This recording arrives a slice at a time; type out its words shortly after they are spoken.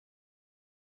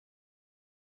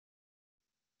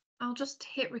I'll just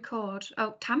hit record.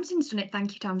 Oh, Tamsin's done it.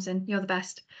 Thank you, Tamsin. You're the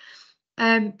best.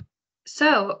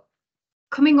 So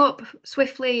coming up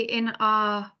swiftly in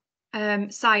our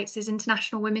sites is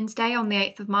International Women's Day on the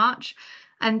 8th of March.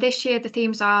 And this year the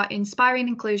themes are inspiring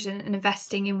inclusion and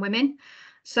investing in women.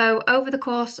 So over the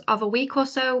course of a week or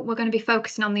so, we're going to be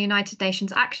focusing on the United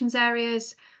Nations actions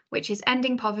areas, which is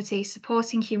ending poverty,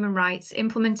 supporting human rights,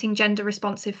 implementing gender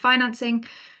responsive financing,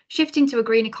 shifting to a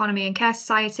green economy and care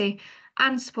society,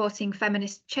 and supporting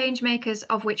feminist change makers,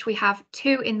 of which we have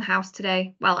two in the house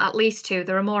today. Well, at least two.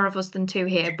 There are more of us than two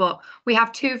here, but we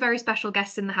have two very special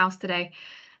guests in the house today,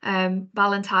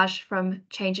 Bal and Taj from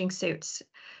Changing Suits.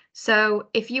 So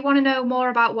if you want to know more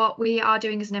about what we are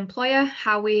doing as an employer,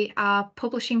 how we are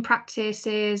publishing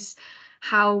practices,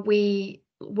 how we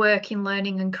work in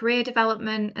learning and career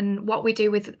development, and what we do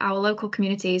with our local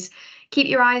communities, keep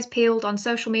your eyes peeled on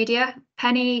social media.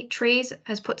 Penny Trees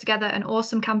has put together an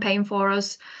awesome campaign for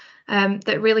us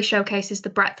that really showcases the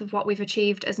breadth of what we've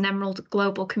achieved as an Emerald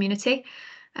global community.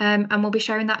 And we'll be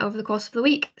sharing that over the course of the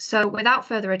week. So without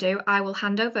further ado, I will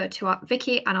hand over to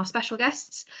Vicky and our special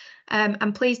guests.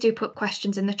 And please do put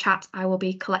questions in the chat. I will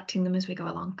be collecting them as we go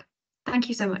along. Thank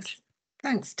you so much.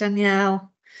 Thanks,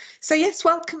 Danielle. So yes,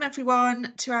 welcome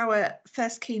everyone to our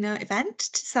first keynote event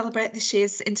to celebrate this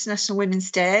year's International Women's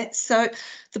Day. So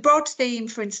the broad theme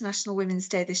for International Women's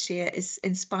Day this year is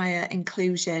Inspire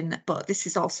Inclusion, but this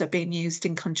is also being used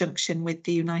in conjunction with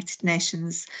the United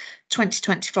Nations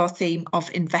 2024 theme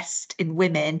of Invest in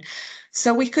Women.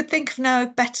 So we could think of no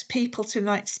better people to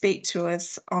invite to speak to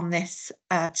us on this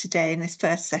today in this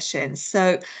first session.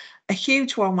 So a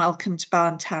huge warm welcome to Bal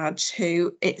and Taj,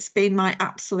 who it's been my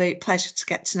absolute pleasure to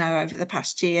get to know over the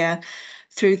past year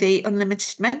through the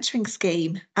Unlimited Mentoring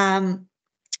Scheme.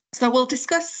 So we'll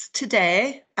discuss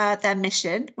today their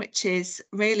mission, which is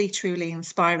really, truly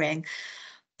inspiring.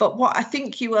 But what I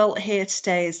think you will hear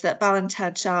today is that Bal and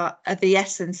Taj are the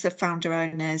essence of founder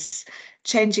owners.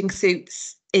 Changing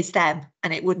Suits is them,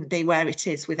 and it wouldn't be where it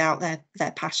is without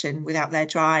their passion, without their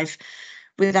drive,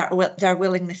 without their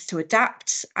willingness to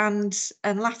adapt and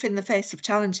laugh in the face of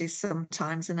challenges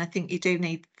sometimes. And I think you do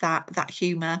need that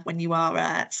humour when you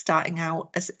are starting out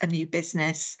as a new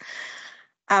business.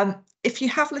 If you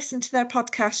have listened to their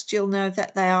podcast, you'll know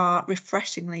that they are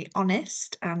refreshingly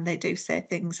honest and they do say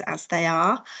things as they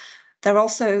are. They're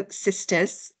also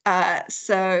sisters,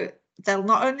 so they'll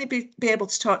not only be able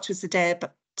to talk to us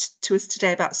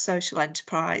today about social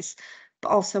enterprise, but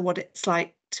also what it's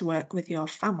like to work with your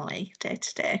family day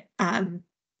to day.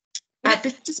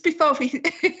 Just before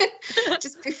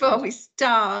we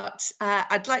start,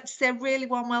 I'd like to say a really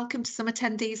warm welcome to some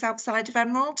attendees outside of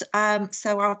Emerald.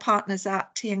 So our partners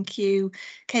at TNQ,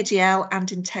 KGL and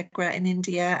Integra in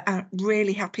India. I'm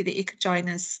really happy that you could join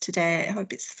us today. I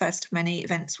hope it's the first of many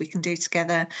events we can do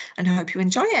together and I hope you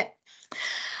enjoy it.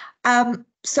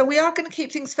 So we are going to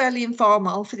keep things fairly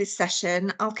informal for this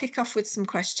session. I'll kick off with some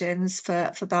questions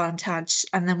for Bal and Taj,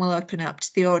 and then we'll open up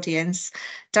to the audience.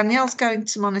 Danielle's going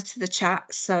to monitor the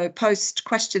chat, so post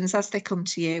questions as they come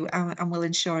to you, and we'll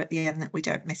ensure at the end that we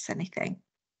don't miss anything.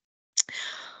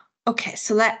 Okay,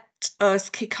 so let us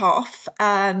kick off.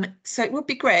 So it would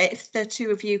be great if the two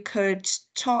of you could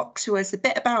talk to us a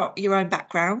bit about your own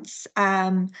backgrounds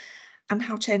and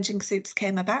how Changing Suits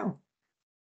came about.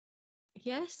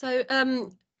 Yeah, so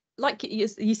like you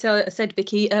said,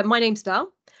 Vicky, my name's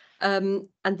Bal, and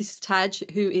this is Taj,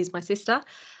 who is my sister.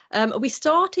 We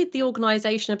started the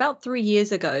organisation about 3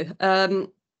 years ago.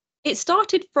 It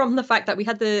started from the fact that we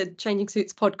had the Changing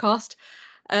Suits podcast.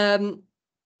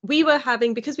 We were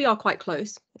having, because we are quite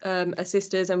close as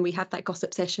sisters, and we have that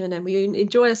gossip session and we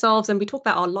enjoy ourselves and we talk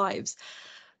about our lives.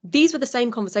 These were the same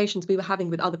conversations we were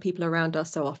having with other people around us,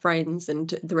 so our friends and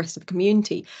the rest of the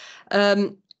community.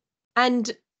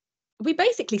 And we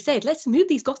basically said, let's move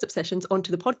these gossip sessions onto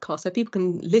the podcast so people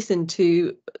can listen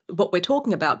to what we're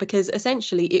talking about, because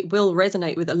essentially it will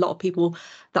resonate with a lot of people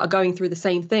that are going through the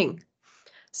same thing.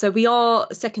 So we are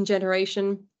second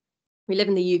generation. We live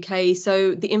in the UK,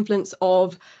 so the influence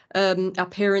of our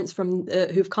parents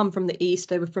who've come from the East,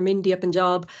 they were from India,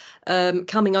 Punjab,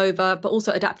 coming over, but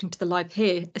also adapting to the life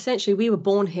here. Essentially, we were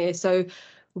born here, so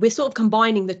we're sort of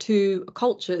combining the two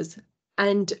cultures.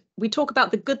 And we talk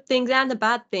about the good things and the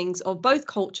bad things of both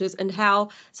cultures and how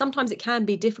sometimes it can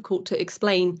be difficult to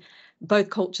explain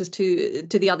both cultures to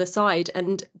the other side.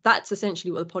 And that's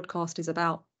essentially what the podcast is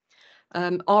about.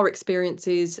 Our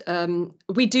experiences,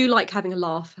 we do like having a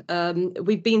laugh.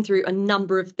 We've been through a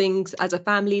number of things as a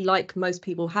family, like most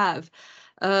people have.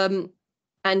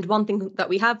 And one thing that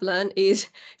we have learned is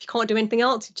if you can't do anything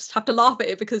else, you just have to laugh at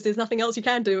it because there's nothing else you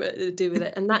can do with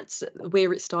it. And that's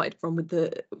where it started from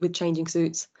with Changing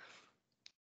Suits.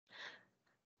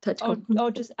 touch on.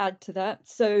 I'll just add to that.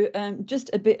 So just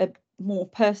a bit more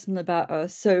personal about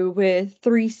us. So we're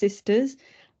three sisters,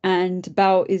 and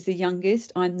Bal is the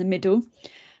youngest. I'm the middle,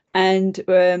 and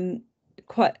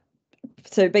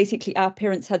so basically our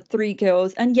parents had three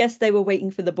girls, and yes, they were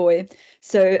waiting for the boy.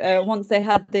 So once they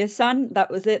had their son, that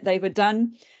was it. They were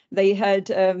done. They had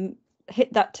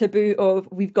hit that taboo of,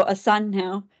 we've got a son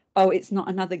now. Oh, it's not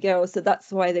another girl. So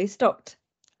that's why they stopped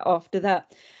after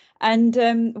that.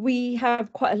 And we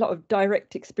have quite a lot of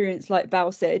direct experience, like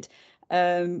Bal said,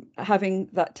 having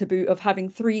that taboo of having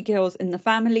three girls in the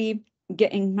family,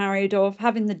 getting married off,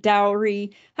 having the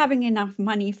dowry, having enough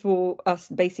money for us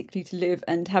basically to live,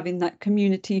 and having that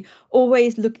community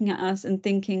always looking at us and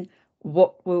thinking,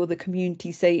 what will the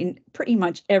community say in pretty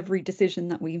much every decision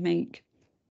that we make?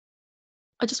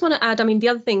 I just want to add, I mean, the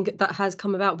other thing that has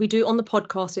come about, we do on the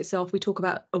podcast itself, we talk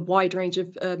about a wide range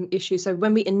of issues. So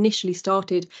when we initially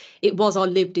started, it was our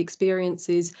lived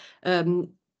experiences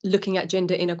looking at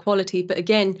gender inequality. But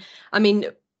again, I mean,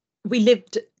 we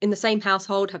lived in the same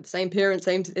household, had the same parents,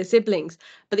 same siblings.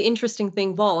 But the interesting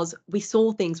thing was we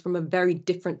saw things from a very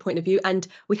different point of view. And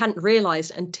we hadn't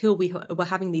realised until we were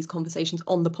having these conversations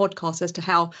on the podcast as to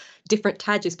how different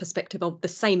Taj's perspective of the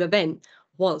same event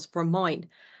was from mine,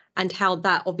 and how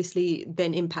that obviously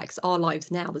then impacts our lives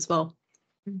now as well.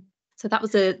 So that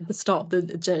was the start of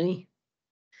the journey.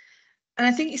 And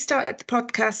I think you started the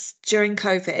podcast during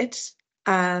COVID.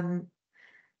 And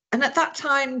at that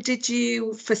time, did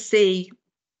you foresee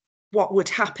what would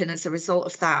happen as a result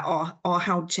of that, or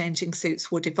how Changing Suits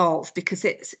would evolve? Because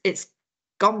it's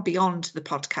gone beyond the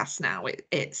podcast now.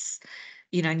 It's,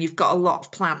 you know, and you've got a lot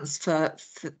of plans for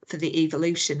the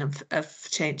evolution of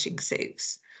Changing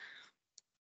Suits.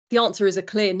 The answer is a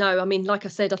clear no. I mean, like I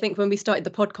said, I think when we started the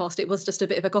podcast, it was just a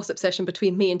bit of a gossip session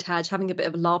between me and Taj, having a bit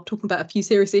of a laugh, talking about a few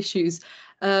serious issues.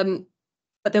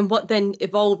 But then what then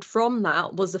evolved from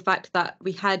that was the fact that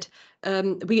we had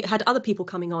other people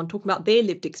coming on talking about their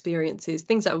lived experiences,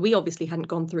 things that we obviously hadn't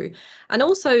gone through, and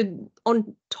also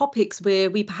on topics where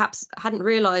we perhaps hadn't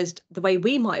realised the way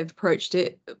we might have approached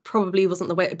it probably wasn't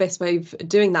the best way of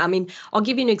doing that. I mean, I'll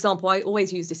give you an example. I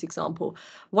always use this example.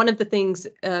 One of the things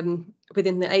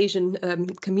within the Asian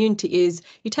community is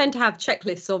you tend to have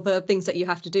checklists of things that you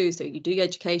have to do. So you do your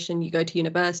education, you go to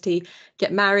university,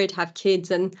 get married, have kids,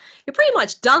 and you're pretty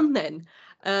much done then.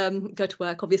 Go to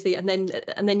work, obviously, and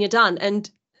then you're done. And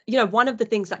you know, one of the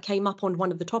things that came up on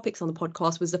one of the topics on the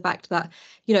podcast was the fact that,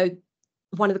 you know,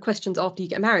 one of the questions after you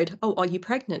get married, oh, are you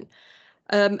pregnant?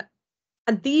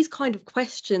 And these kind of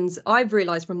questions, I've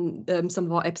realised from some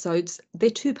of our episodes, they're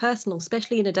too personal,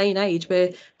 especially in a day and age where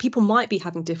people might be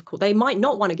having difficulty. They might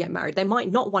not want to get married. They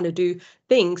might not want to do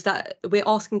things that we're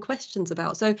asking questions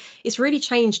about. So it's really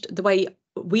changed the way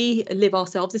we live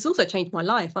ourselves. It's also changed my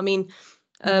life. I mean,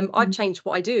 I've changed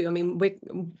what I do. I mean, we're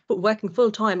working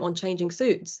full time on Changing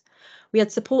Suits. We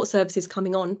had support services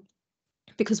coming on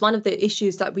because one of the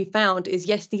issues that we found is,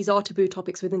 yes, these are taboo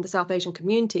topics within the South Asian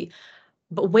community,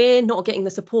 but we're not getting the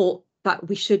support that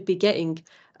we should be getting.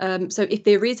 So if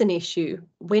there is an issue,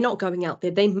 we're not going out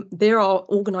there. There are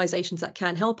organisations that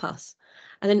can help us.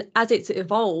 And then as it's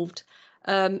evolved,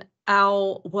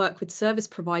 our work with service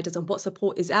providers and what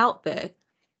support is out there,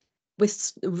 we're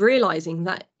realising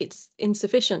that it's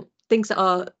insufficient. Things that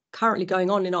are currently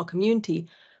going on in our community,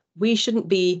 we shouldn't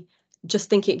be just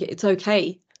thinking it's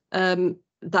okay.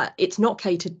 That it's not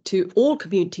catered to all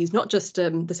communities, not just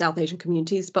the South Asian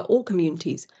communities, but all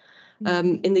communities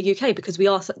in the UK, because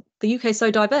the UK is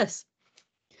so diverse.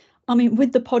 I mean,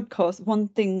 with the podcast, one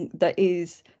thing that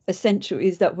is essential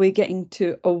is that we're getting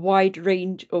to a wide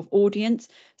range of audience.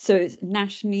 So it's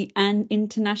nationally and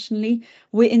internationally.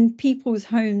 We're in people's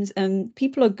homes and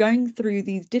people are going through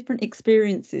these different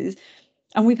experiences.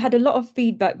 And we've had a lot of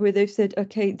feedback where they've said,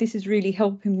 okay, this is really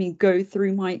helping me go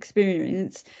through my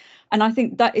experience. And I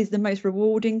think that is the most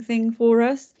rewarding thing for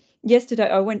us. Yesterday,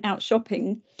 I went out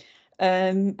shopping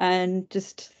and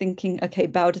just thinking, okay,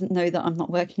 Bal doesn't know that I'm not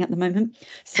working at the moment,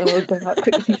 so I'll go out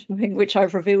quickly shopping, which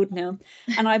I've revealed now.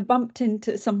 And I bumped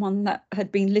into someone that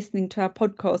had been listening to our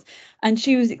podcast, and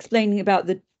she was explaining about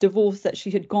the divorce that she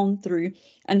had gone through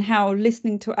and how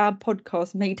listening to our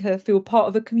podcast made her feel part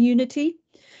of a community.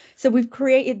 So we've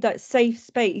created that safe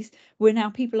space where now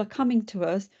people are coming to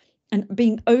us and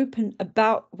being open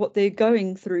about what they're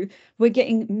going through. We're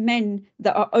getting men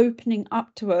that are opening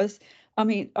up to us. I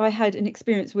mean, I had an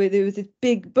experience where there was this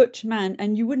big butch man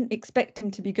and you wouldn't expect him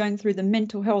to be going through the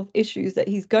mental health issues that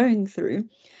he's going through.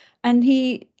 And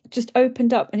he just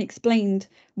opened up and explained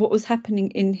what was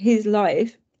happening in his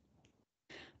life.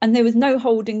 And there was no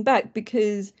holding back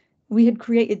because we had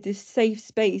created this safe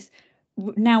space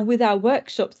now with our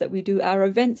workshops that we do, our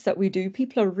events that we do,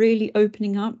 people are really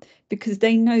opening up because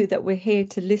they know that we're here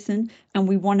to listen and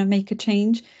we want to make a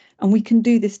change, and we can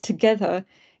do this together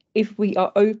if we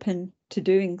are open to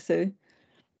doing so.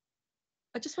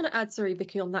 I just want to add, sorry,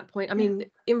 Vicky, on that point. I mean,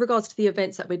 in regards to the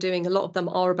events that we're doing, a lot of them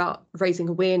are about raising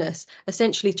awareness.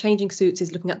 Essentially, Changing Suits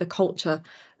is looking at the culture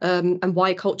and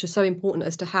why culture is so important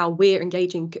as to how we're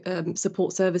engaging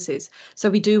support services. So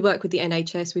we do work with the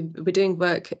NHS. We're doing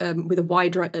work with a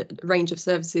wide range of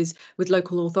services with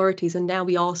local authorities. And now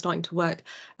we are starting to work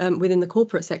within the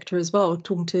corporate sector as well,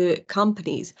 talking to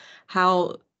companies,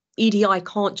 how EDI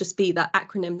can't just be that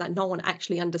acronym that no one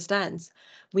actually understands.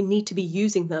 We need to be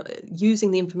using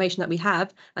the information that we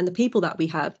have and the people that we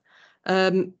have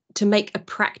to make a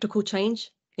practical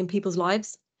change in people's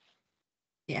lives.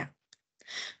 Yeah.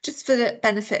 Just for the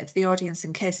benefit of the audience,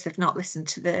 in case they've not listened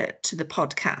to the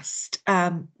podcast,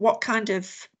 what kind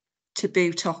of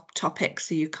taboo topics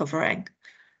are you covering?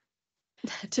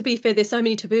 To be fair, there's so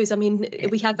many taboos. I mean,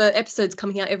 we have episodes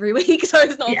coming out every week, so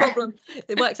it's not a problem.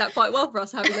 It works out quite well for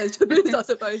us having those taboos, I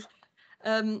suppose.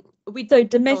 So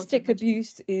domestic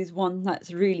abuse is one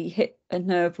that's really hit a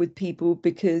nerve with people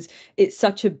because it's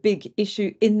such a big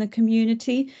issue in the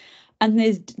community, and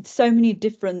there's so many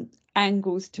different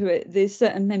angles to it. There's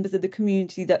certain members of the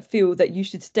community that feel that you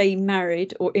should stay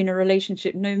married or in a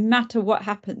relationship no matter what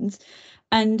happens.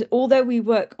 And although we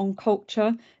work on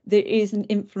culture, there is an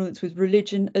influence with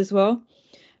religion as well.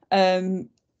 There's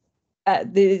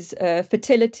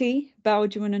fertility. Bal,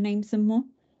 do you want to name some more?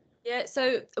 Yeah,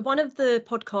 so one of the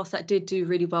podcasts that did do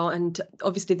really well, and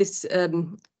obviously this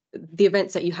the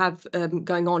events that you have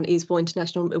going on is for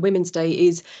International Women's Day,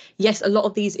 is yes, a lot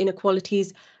of these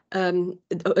inequalities,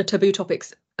 taboo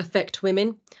topics affect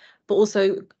women, but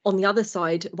also on the other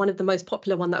side, one of the most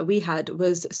popular one that we had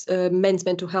was men's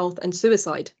mental health and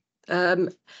suicide.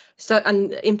 And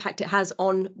the impact it has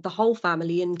on the whole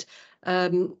family, and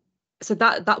so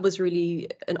that was really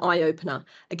an eye-opener.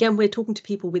 Again, we're talking to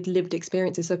people with lived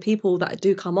experiences, so people that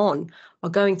do come on are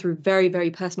going through very, very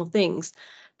personal things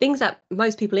that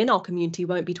most people in our community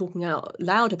won't be talking out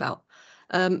loud about.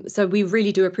 So we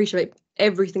really do appreciate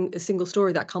a single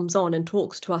story that comes on and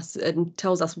talks to us and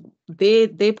tells us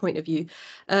their point of view.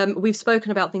 We've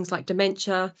spoken about things like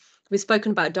dementia. We've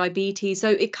spoken about diabetes, so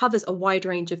it covers a wide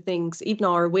range of things. Even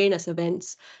our awareness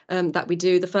events that we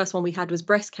do. The first one we had was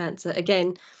breast cancer.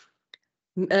 Again,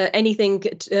 anything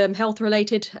health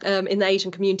related in the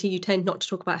Asian community, you tend not to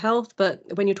talk about health, but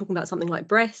when you're talking about something like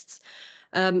breasts,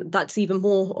 that's even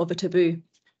more of a taboo.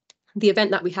 The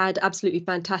event that we had, absolutely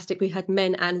fantastic. We had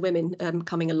men and women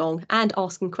coming along and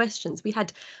asking questions. We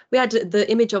had the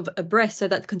image of a breast so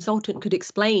that the consultant could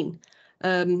explain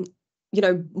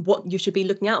what you should be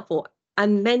looking out for.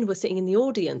 And men were sitting in the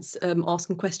audience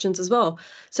asking questions as well.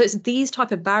 So it's these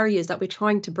type of barriers that we're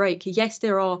trying to break. Yes,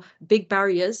 there are big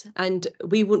barriers and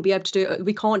we wouldn't be able to do it.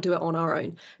 We can't do it on our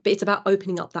own, but it's about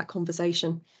opening up that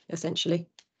conversation, essentially.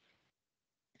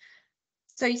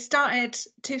 So you started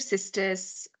Two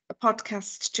Sisters, a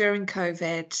podcast during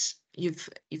COVID. You've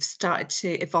started to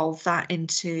evolve that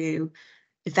into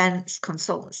events,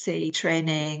 consultancy,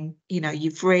 training.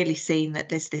 You've really seen that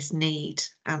there's this need,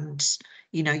 and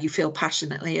you feel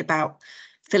passionately about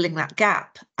filling that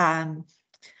gap.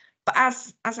 But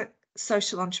as a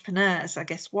social entrepreneurs, I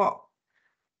guess what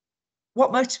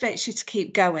motivates you to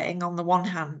keep going on the one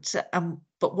hand,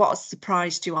 but what has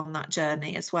surprised you on that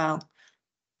journey as well?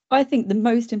 I think the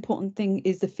most important thing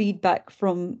is the feedback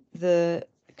from the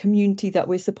community that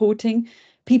we're supporting.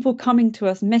 People coming to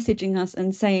us, messaging us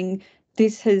and saying,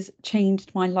 this has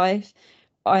changed my life.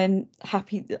 I'm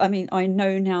happy. I mean, I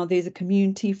know now there's a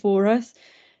community for us,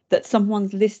 that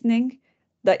someone's listening,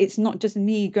 that it's not just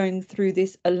me going through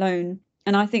this alone.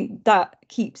 And I think that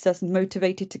keeps us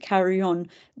motivated to carry on,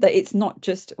 that it's not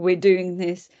just we're doing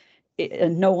this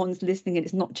and no one's listening and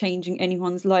it's not changing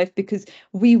anyone's life, because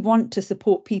we want to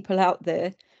support people out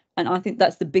there. And I think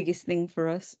that's the biggest thing for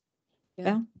us.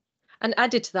 Yeah. And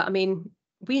added to that, I mean,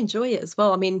 we enjoy it as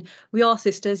well. I mean, we are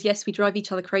sisters. Yes, we drive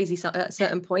each other crazy at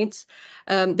certain points.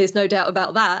 There's no doubt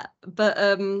about that.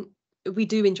 But we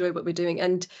do enjoy what we're doing.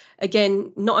 And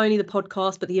again, not only the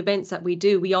podcast, but the events that we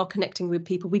do, we are connecting with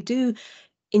people. We do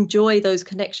enjoy those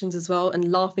connections as well and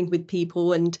laughing with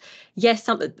people. And yes,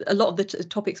 a lot of the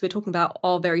topics we're talking about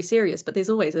are very serious, but there's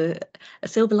always a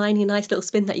silver lining, a nice little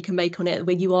spin that you can make on it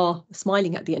where you are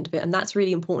smiling at the end of it. And that's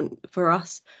really important for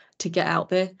us to get out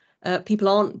there. People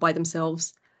aren't by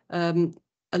themselves. A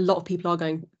lot of people are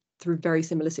going through very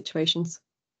similar situations.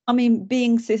 I mean,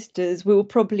 being sisters, we will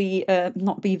probably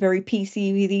not be very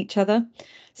PC with each other.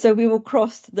 So we will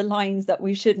cross the lines that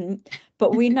we shouldn't.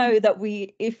 But we know that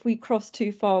if we cross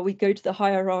too far, we go to the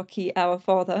hierarchy, our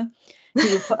father, who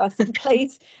will put us in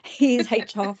place. He is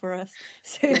HR for us.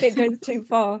 So if it goes too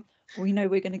far, we know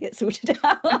we're going to get sorted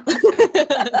out.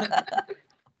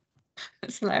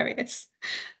 That's hilarious.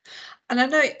 And I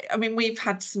know, I mean, we've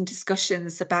had some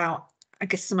discussions about, I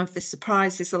guess, some of the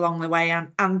surprises along the way,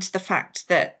 and the fact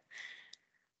that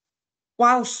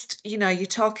whilst, you know, you're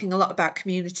talking a lot about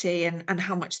community and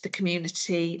how much the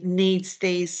community needs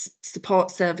these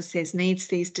support services, needs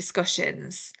these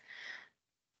discussions,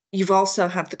 you've also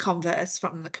had the converse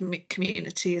from the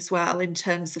community as well, in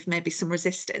terms of maybe some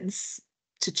resistance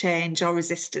to change or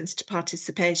resistance to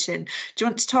participation. Do you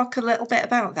want to talk a little bit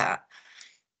about that?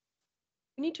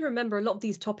 We need to remember a lot of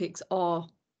these topics are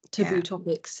taboo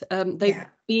topics. They've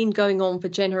been going on for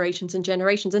generations and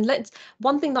generations. And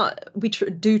one thing that we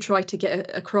do try to get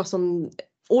across on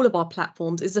all of our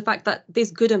platforms is the fact that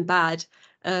there's good and bad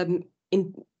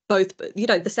in both. You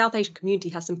know, the South Asian community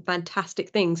has some fantastic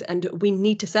things, and we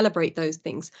need to celebrate those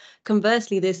things.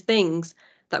 Conversely, there's things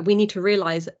that we need to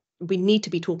realize we need to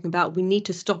be talking about. We need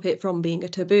to stop it from being a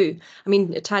taboo. I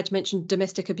mean, Taj mentioned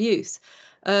domestic abuse.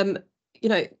 You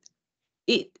know,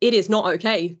 it is not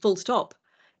okay, full stop.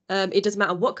 It doesn't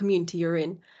matter what community you're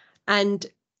in. And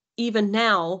even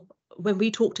now, when we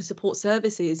talk to support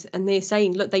services and they're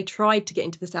saying, look, they tried to get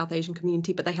into the South Asian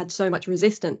community, but they had so much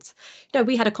resistance. You know,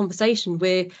 we had a conversation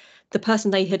where the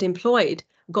person they had employed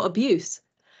got abuse.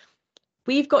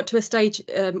 We've got to a stage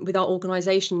with our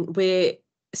organisation where,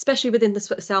 especially within the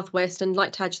Southwest, and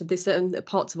like Taj said, there's certain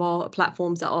parts of our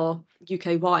platforms that are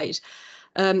UK-wide.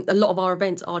 A lot of our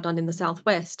events are done in the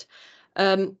Southwest.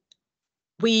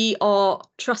 We are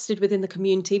trusted within the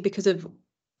community because of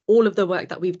all of the work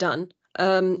that we've done.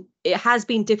 It has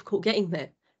been difficult getting there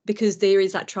because there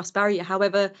is that trust barrier.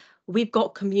 However, we've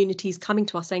got communities coming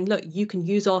to us saying, look, you can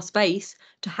use our space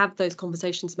to have those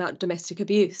conversations about domestic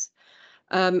abuse.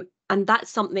 And that's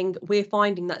something we're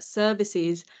finding that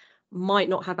services might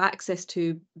not have access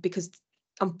to because,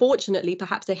 unfortunately,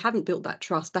 perhaps they haven't built that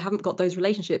trust, they haven't got those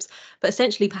relationships, but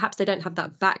essentially perhaps they don't have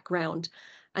that background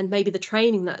and maybe the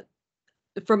training that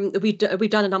we've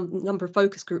done a number of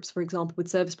focus groups, for example, with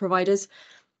service providers.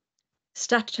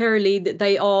 Statutorily,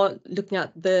 they are looking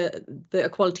at the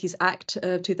Equalities Act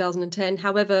of 2010.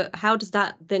 However, how does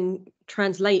that then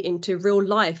translate into real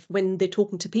life when they're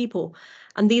talking to people?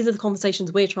 And these are the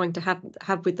conversations we're trying to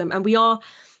have with them. And we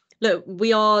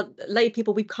are lay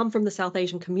people. We've come from the South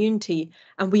Asian community,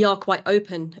 and we are quite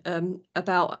open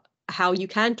about how you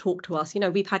can talk to us. You know,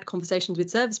 we've had conversations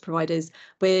with service providers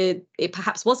where it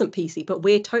perhaps wasn't PC, but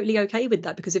we're totally okay with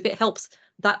that, because if it helps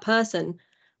that person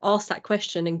ask that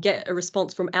question and get a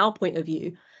response from our point of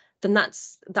view, then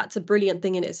that's a brilliant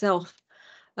thing in itself.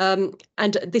 And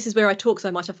this is where I talk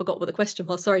so much, I forgot what the question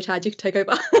was. Sorry, Tad, you can take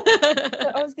over.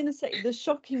 I was going to say the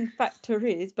shocking factor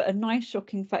is, but a nice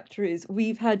shocking factor is,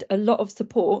 we've had a lot of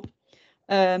support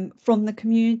from the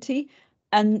community,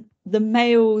 and the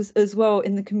males as well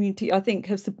in the community, I think,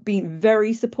 have been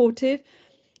very supportive.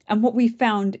 And what we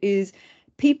found is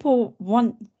people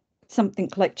want something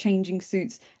like changing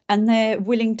suits, and they're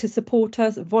willing to support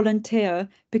us, volunteer,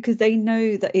 because they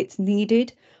know that it's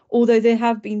needed. Although there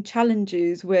have been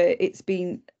challenges where it's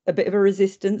been a bit of a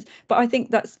resistance, but I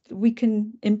think we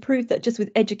can improve that just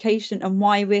with education and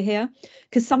why we're here,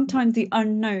 because sometimes the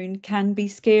unknown can be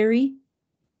scary.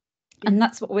 And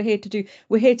that's what we're here to do.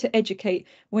 We're here to educate.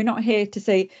 We're not here to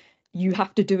say you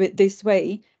have to do it this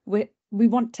way. We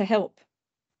want to help.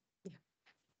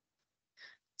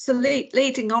 So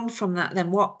leading on from that, then,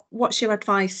 what's your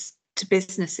advice to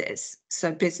businesses?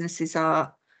 So businesses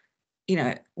are, you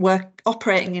know,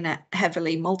 operating in a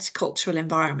heavily multicultural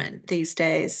environment these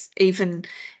days. Even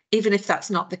if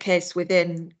that's not the case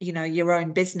within, you know, your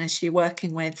own business, you're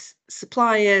working with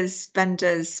suppliers,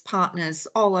 vendors, partners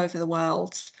all over the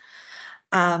world.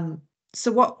 So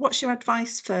what's your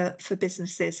advice for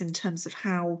businesses in terms of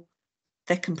how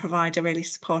they can provide a really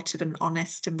supportive and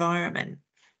honest environment?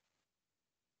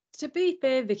 To be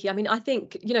fair, Vicky, I mean, I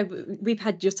think, you know, we've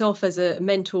had yourself as a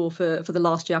mentor for the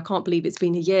last year. I can't believe it's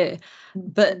been a year.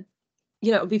 But,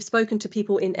 you know, we've spoken to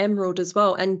people in Emerald as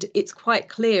well, and it's quite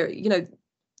clear, you know,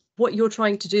 what you're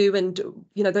trying to do, and,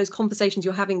 you know, those conversations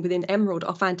you're having within Emerald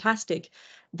are fantastic.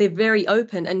 They're very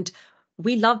open, and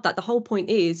we love that. The whole point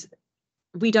is,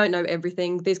 we don't know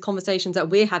everything. There's conversations that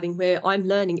we're having where I'm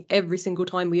learning every single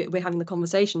time we're having the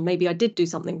conversation. Maybe I did do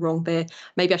something wrong there.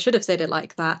 Maybe I should have said it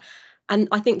like that. And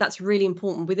I think that's really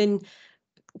important within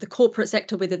the corporate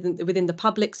sector, within the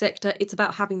public sector. It's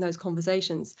about having those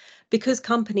conversations, because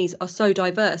companies are so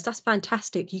diverse. That's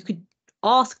fantastic. You could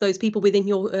ask those people within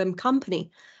your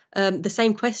company the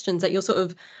same questions that you're sort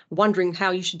of wondering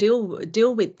how you should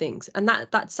deal with things, and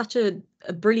that's such a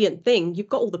brilliant thing. You've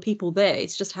got all the people there.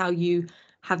 It's just how you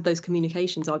have those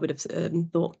communications, I would have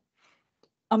thought.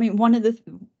 I mean, one of the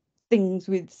things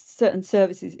with certain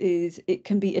services is it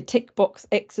can be a tick box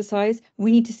exercise.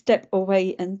 We need to step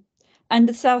away, and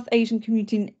the South Asian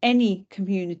community, in any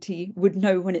community, would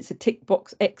know when it's a tick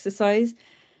box exercise.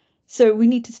 So we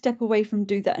need to step away from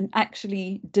do that and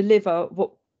actually deliver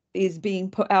what is being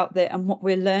put out there and what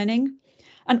we're learning.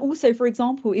 And also, for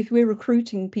example, if we're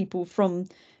recruiting people from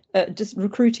just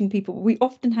recruiting people, we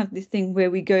often have this thing where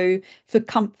we go for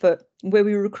comfort, where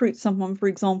we recruit someone, for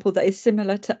example, that is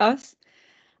similar to us.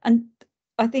 And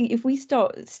I think if we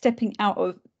start stepping out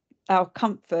of our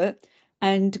comfort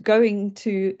and going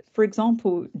to, for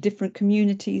example, different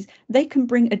communities, they can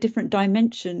bring a different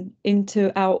dimension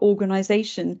into our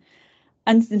organisation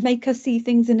and make us see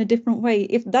things in a different way.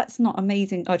 If that's not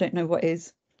amazing, I don't know what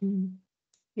is.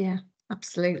 Yeah,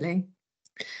 absolutely.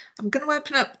 I'm going to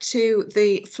open up to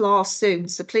the floor soon,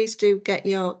 so please do get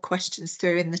your questions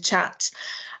through in the chat.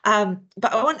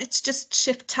 But I wanted to just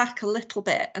shift tack a little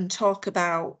bit and talk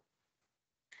about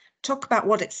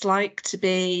what it's like to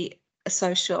be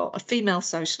a female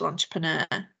social entrepreneur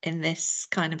in this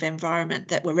kind of environment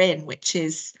that we're in, which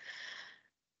is,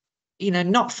 you know,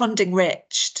 not funding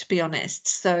rich, to be honest.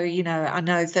 So, you know, I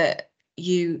know that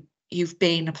you've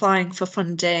been applying for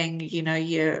funding, you know,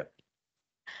 you're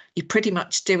pretty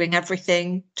much doing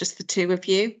everything, just the two of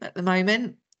you at the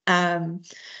moment.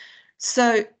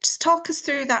 So just talk us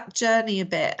through that journey a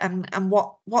bit, and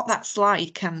what that's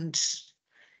like, and,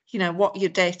 you know, what your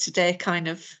day-to-day kind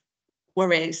of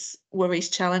worries,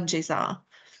 challenges are.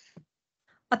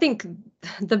 I think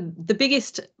the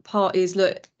biggest part is,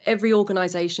 look, every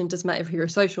organisation, doesn't matter if you're a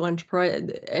social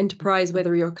enterprise,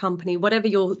 whether you're a company, whatever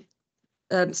your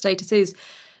status is,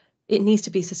 it needs to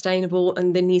be sustainable,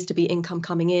 and there needs to be income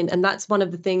coming in. And that's one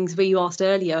of the things where you asked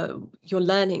earlier, your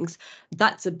learnings.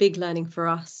 That's a big learning for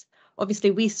us.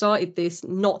 Obviously, we started this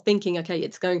not thinking, okay,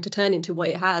 it's going to turn into what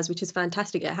it has, which is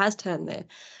fantastic. It has turned there.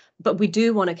 But we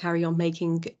do want to carry on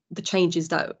making the changes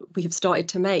that we have started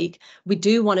to make. We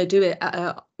do want to do it at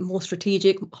a more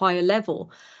strategic, higher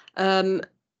level.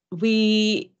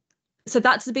 So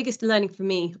that's the biggest learning for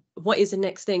me. What is the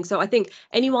next thing? So I think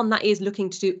anyone that is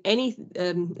looking to do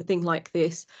anything like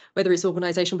this, whether it's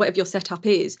organisation, whatever your setup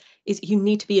is you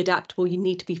need to be adaptable, you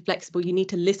need to be flexible, you need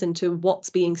to listen to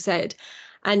what's being said.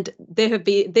 And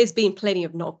there's been plenty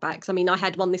of knockbacks. I mean, I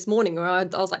had one this morning where I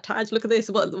was like, Taj, look at this,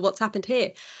 what's happened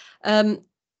here? And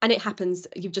it happens.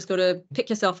 You've just got to pick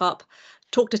yourself up,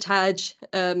 talk to Taj,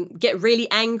 get really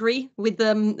angry with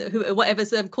them,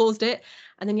 whatever's caused it,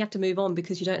 and then you have to move on,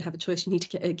 because you don't have a choice. You need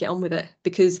to get on with it,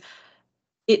 because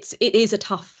it is a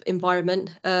tough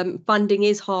environment. Funding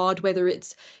is hard, whether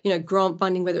it's, you know, grant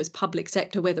funding, whether it's public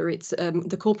sector, whether it's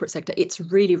the corporate sector. It's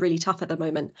really, really tough at the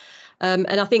moment. And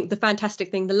I think the fantastic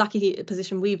thing, the lucky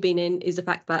position we've been in, is the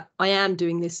fact that I am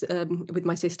doing this with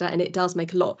my sister, and it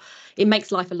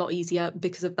makes life a lot easier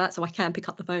because of that. So I can pick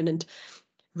up the phone and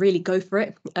really go for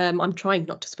it. I'm trying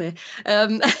not to swear.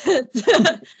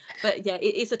 But yeah,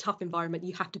 it is a tough environment.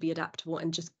 You have to be adaptable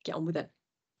and just get on with it.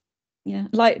 Yeah,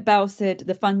 like Bal said,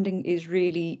 the funding is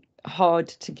really hard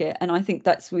to get, and I think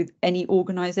that's with any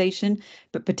organisation,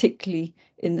 but particularly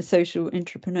in the social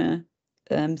entrepreneur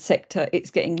sector,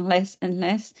 it's getting less and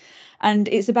less. And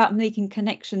it's about making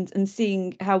connections and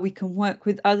seeing how we can work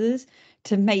with others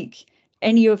to make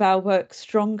any of our work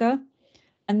stronger.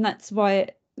 And that's why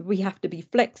we have to be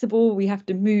flexible, we have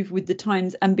to move with the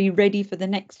times and be ready for the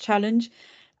next challenge.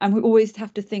 And we always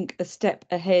have to think a step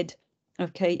ahead.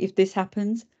 Okay, if this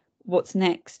happens, what's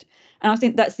next? And I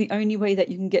think that's the only way that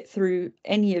you can get through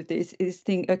any of this, is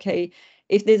think, okay,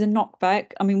 if there's a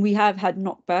knockback, I mean, we have had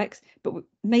knockbacks, but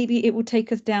maybe it will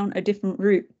take us down a different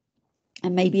route,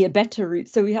 and maybe a better route.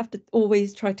 So we have to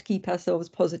always try to keep ourselves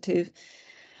positive.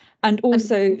 And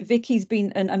also, Vicky's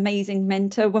been an amazing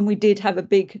mentor. When we did have a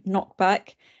big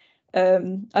knockback,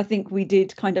 I think we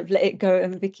did kind of let it go,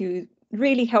 and Vicky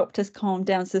really helped us calm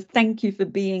down. So thank you for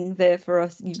being there for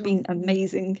us. You've been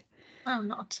amazing. Oh,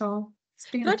 not at all.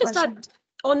 Can I just add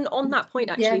on that point,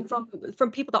 actually,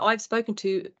 from people that I've spoken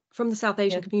to from the South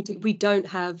Asian community, we don't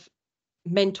have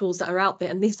mentors that are out there,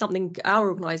 and this is something our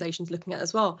organisation is looking at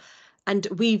as well. And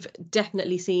we've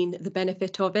definitely seen the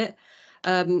benefit of it.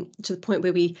 to the point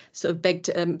where we sort of begged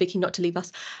Vicky not to leave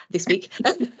us this week.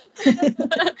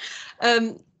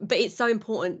 But it's so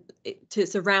important to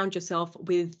surround yourself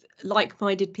with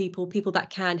like-minded people, people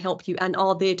that can help you and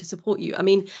are there to support you. I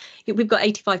mean, we've got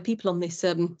 85 people on this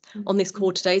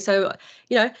call today, so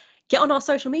get on our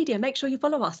social media, make sure you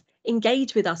follow us,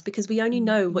 engage with us, because we only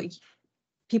know what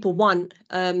people want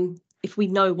if we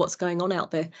know what's going on out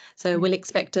there. So we'll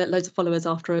expect loads of followers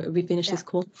after we finish this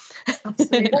call.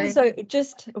 Absolutely. Also,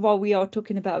 just while we are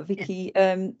talking about Vicky,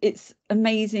 it's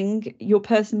amazing. Your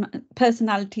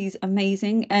personality is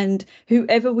amazing, and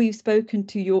whoever we've spoken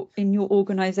to in your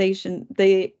organisation,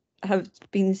 they have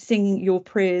been singing your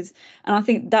prayers, and I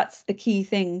think that's a key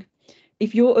thing.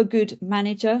 If you're a good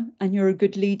manager and you're a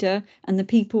good leader, and the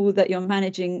people that you're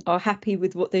managing are happy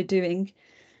with what they're doing,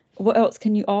 what else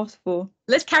can you ask for?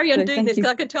 Let's carry on So doing this, thank because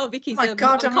you. I can tell Vicky's Oh my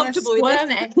God, I'm uncomfortable with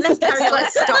squirming. this.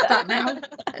 Let's stop that now.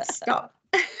 Let's stop.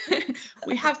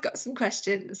 We have got some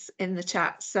questions in the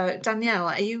chat. So Danielle,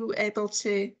 are you able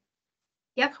to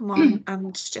come on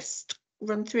and just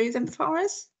run through them for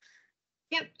us?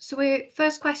 Yep. So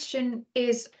first question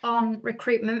is on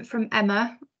recruitment from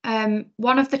Emma.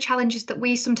 One of the challenges that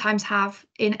we sometimes have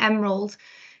in Emerald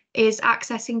is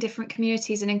accessing different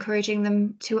communities and encouraging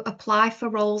them to apply for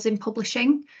roles in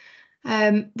publishing.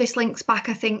 This links back,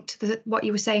 I think, to what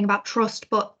you were saying about trust,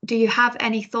 but do you have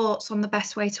any thoughts on the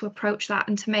best way to approach that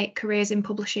and to make careers in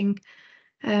publishing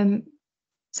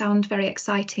sound very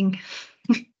exciting?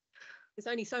 There's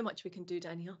only so much we can do,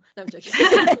 Danielle. No, I'm joking.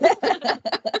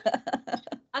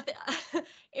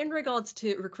 In regards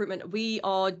to recruitment, we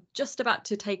are just about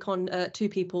to take on 2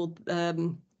 people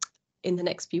in the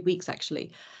next few weeks,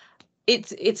 actually.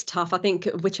 It's tough. I think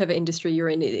whichever industry you're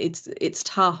in, it's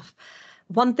tough.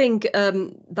 One thing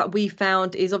that we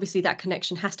found is obviously that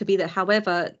connection has to be there.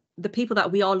 However, the people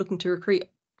that we are looking to recruit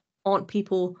aren't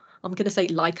people, I'm going to say,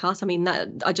 like us. I mean,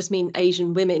 I just mean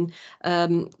Asian women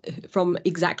from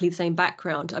exactly the same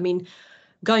background. I mean,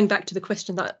 going back to the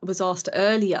question that was asked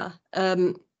earlier,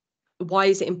 why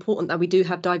is it important that we do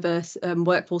have diverse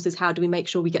workforces? How do we make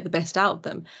sure we get the best out of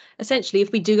them? Essentially,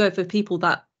 if we do go for people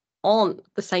that aren't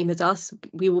the same as us,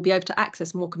 we will be able to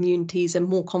access more communities and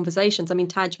more conversations. I mean,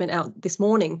 Taj went out this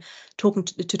morning talking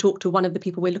to talk to one of the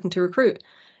people we're looking to recruit.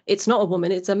 It's not a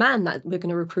woman, it's a man that we're going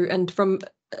to recruit, and from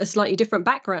a slightly different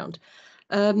background.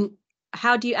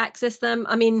 How do you access them?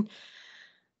 I mean,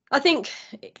 I think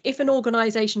if an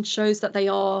organisation shows that they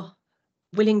are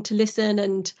willing to listen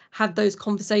and have those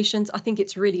conversations, I think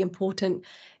it's really important.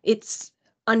 It's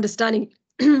understanding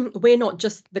we're not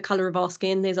just the colour of our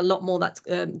skin. There's a lot more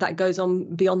that goes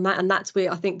on beyond that, and that's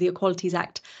where I think the Equalities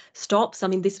Act stops. I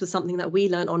mean, this was something that we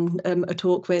learned on a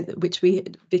talk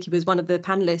Vicky was one of the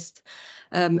panelists,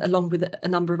 along with a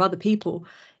number of other people.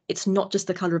 It's not just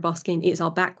the colour of our skin, it's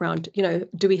our background.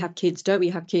 Do we have kids? Don't we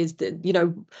have kids?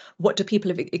 What do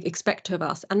people expect of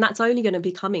us? And that's only going to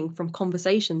be coming from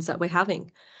conversations that we're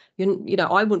having.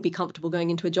 I wouldn't be comfortable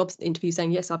going into a job interview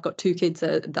saying, yes, I've got 2 kids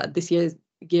that this year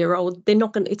old.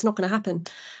 It's not going to happen.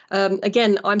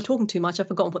 Again, I'm talking too much. I've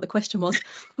forgotten what the question was.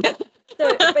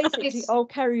 So basically, I'll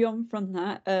carry on from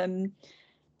that.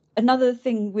 Another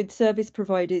thing with service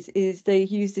providers is they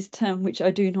use this term, which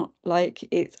I do not like.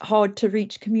 It's hard to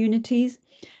reach communities.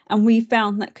 And we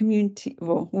found that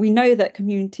we know that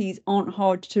communities aren't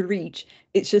hard to reach.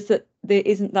 It's just that there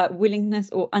isn't that willingness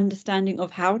or understanding of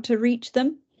how to reach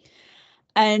them.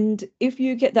 And if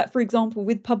you get that, for example,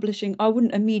 with publishing, I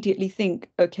wouldn't immediately think,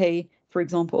 okay, for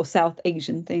example, a South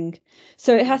Asian thing.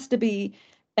 So it has to be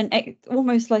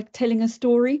almost like telling a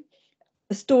story.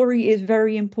 The story is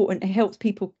very important. It helps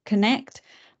people connect,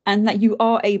 and that you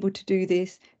are able to do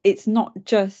this. It's not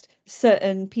just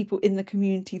certain people in the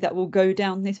community that will go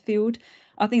down this field.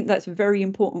 I think that's very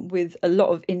important with a lot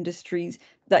of industries,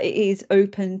 that it is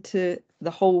open to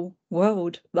the whole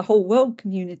world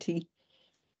community.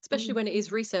 Especially when it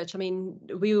is research. I mean,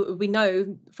 we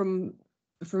know from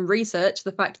research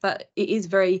the fact that it is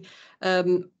very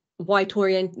white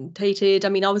orientated. I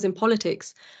mean, I was in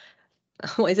politics.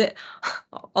 What is it?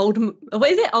 Old male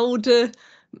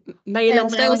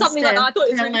and stale or something like that. I thought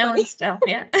it was really funny. Still,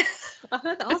 yeah. I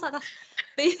heard that. I was like,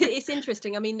 it's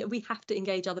interesting. I mean, we have to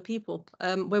engage other people.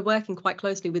 We're working quite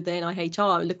closely with the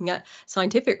NIHR, looking at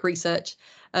scientific research.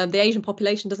 The Asian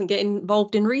population doesn't get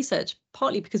involved in research,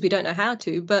 partly because we don't know how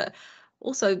to, but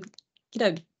also,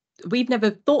 we've never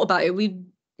thought about it.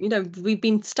 We've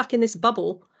been stuck in this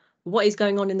bubble. What is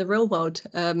going on in the real world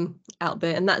out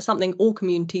there? And that's something all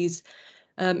communities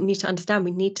need to understand.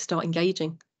 We need to start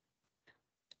engaging.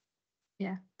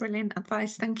 Yeah, brilliant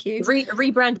advice. Thank you.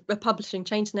 Rebrand publishing,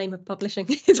 change the name of publishing.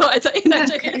 Is what I say.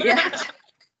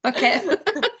 Okay.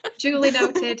 Duly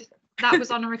noted. That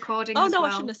was on a recording Oh as no, well.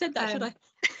 I shouldn't have said that, should I?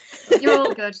 You're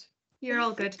all good. You're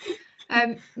all good.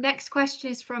 Next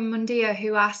question is from Mundia,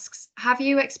 who asks, have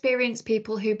you experienced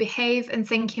people who behave and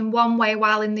think in one way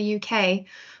while in the UK,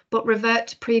 but revert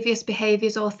to previous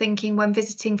behaviours or thinking when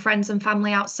visiting friends and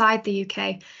family outside the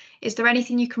UK? Is there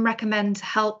anything you can recommend to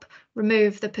help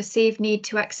remove the perceived need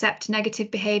to accept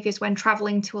negative behaviours when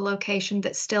travelling to a location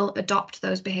that still adopt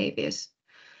those behaviours?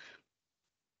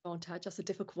 Bal and Taj, that's a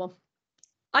difficult one.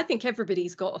 I think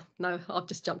everybody's got, no, I've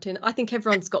just jumped in. I think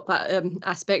everyone's got that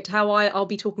aspect. How I'll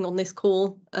be talking on this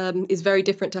call is very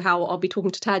different to how I'll be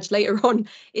talking to Taj later on.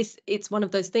 It's one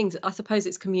of those things. I suppose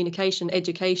it's communication,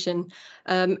 education,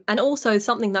 and also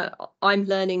something that I'm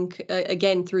learning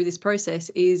again through this process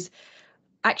is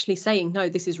actually saying, no,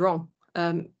 this is wrong.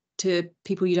 To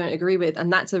people you don't agree with,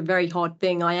 and that's a very hard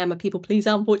thing. I am a people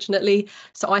pleaser, unfortunately,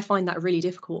 so I find that really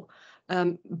difficult.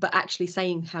 But actually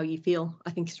saying how you feel,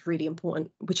 I think, is really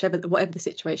important. Whatever the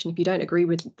situation, if you don't agree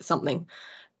with something,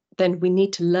 then we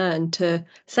need to learn to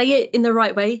say it in the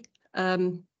right way,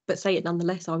 but say it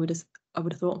nonetheless. I would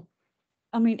have thought.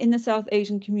 I mean, in the South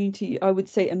Asian community, I would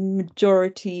say a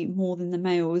majority more than the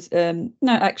males. No,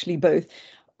 actually both.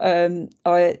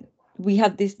 We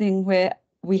had this thing where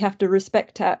we have to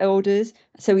respect our elders,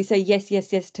 so we say yes,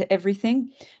 yes, yes to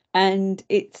everything, and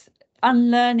it's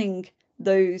unlearning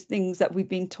those things that we've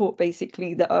been taught,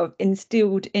 basically, that are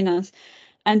instilled in us.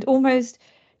 And almost,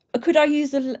 could I use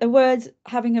the words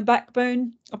having a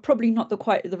backbone? Probably not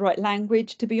quite the right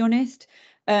language, to be honest.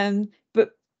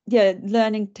 But yeah,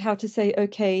 learning how to say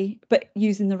okay, but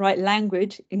using the right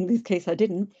language. In this case, I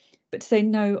didn't, but to say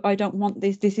no, I don't want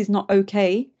this. This is not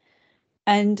okay,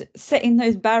 and setting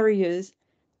those barriers.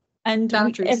 And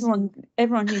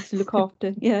everyone needs to look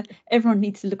after, yeah, everyone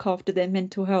needs to look after their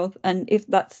mental health, and if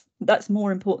that's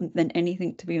more important than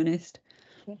anything, to be honest.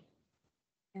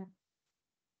 Yeah.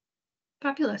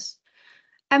 Fabulous.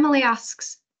 Emily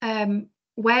asks,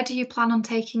 where do you plan on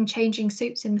taking changing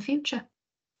suits in the future?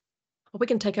 Well, we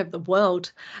can take over the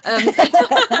world. Do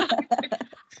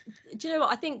you know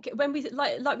what I think? When we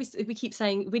we keep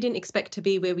saying, we didn't expect to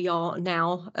be where we are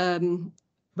now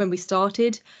when we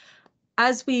started.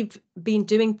 As we've been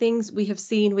doing things, we have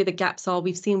seen where the gaps are,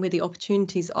 we've seen where the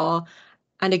opportunities are,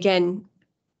 and again,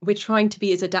 we're trying to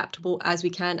be as adaptable as we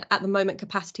can. At the moment,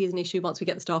 capacity is an issue. Once we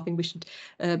get the staffing, we should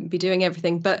be doing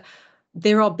everything, but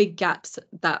there are big gaps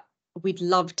that we'd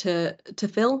love to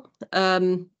fill,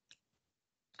 and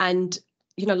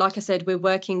you know, like I said, we're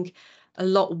working a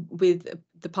lot with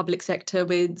the public sector.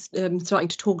 We're starting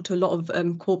to talk to a lot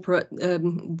of corporate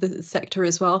the sector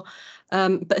as well,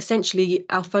 but essentially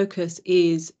our focus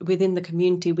is within the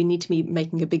community. We need to be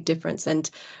making a big difference, and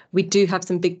we do have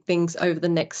some big things over the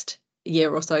next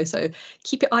year or so, so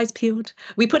keep your eyes peeled.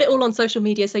 We put it all on social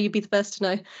media, so you'd be the first to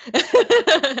know.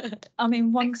 I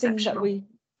mean, one thing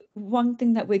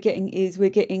that we're getting is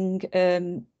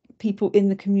people in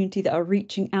the community that are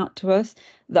reaching out to us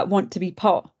that want to be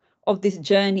part of this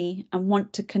journey and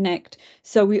want to connect.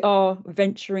 So we are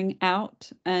venturing out,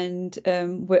 and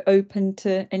we're open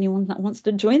to anyone that wants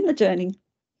to join the journey.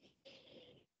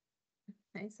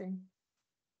 Amazing.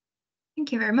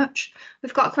 Thank you very much.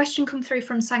 We've got a question come through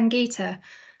from Sangeeta,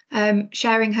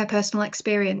 sharing her personal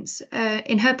experience.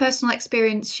 In her personal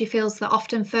experience, she feels that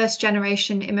often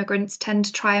first-generation immigrants tend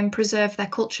to try and preserve their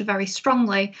culture very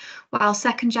strongly, while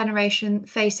second generation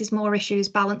faces more issues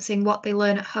balancing what they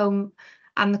learn at home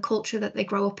and the culture that they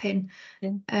grow up in.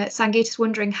 Yeah. Sangeeta's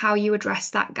wondering how you address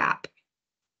that gap.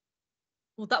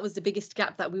 Well, that was the biggest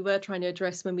gap that we were trying to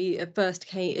address when we first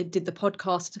did the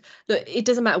podcast. That it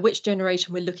doesn't matter which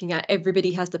generation we're looking at,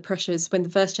 everybody has the pressures. When the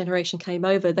first generation came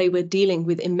over, they were dealing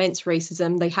with immense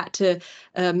racism. They had to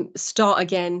start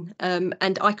again,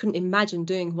 and I couldn't imagine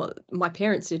doing what my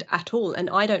parents did at all. And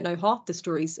I don't know half the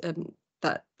stories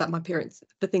that my parents,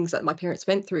 the things that my parents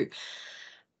went through.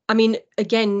 I mean,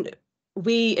 again,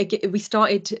 we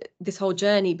started this whole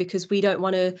journey because we don't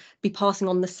want to be passing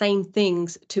on the same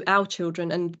things to our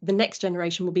children, and the next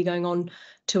generation will be going on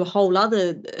to a whole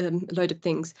other load of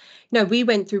things. No, we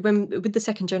went through, with the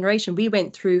second generation, we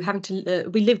went through having to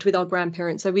we lived with our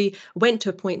grandparents, so we went to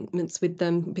appointments with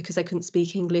them because they couldn't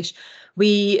speak English.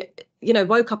 We, you know,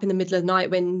 woke up in the middle of the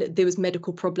night when there was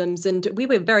medical problems, and we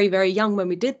were very, very young when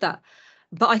we did that.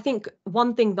 But I think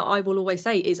one thing that I will always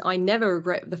say is I never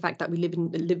regret the fact that we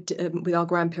lived with our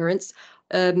grandparents.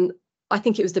 I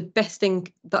think it was the best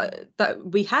thing that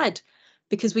we had,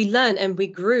 because we learned and we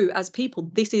grew as people.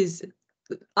 This is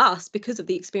us because of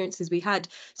the experiences we had.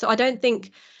 So I don't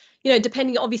think, you know,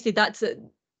 depending, obviously that's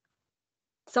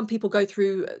some people go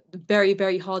through very,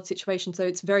 very hard situations, so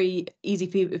it's very easy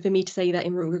for me to say that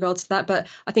in regards to that. But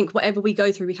I think whatever we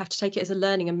go through, we have to take it as a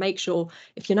learning and make sure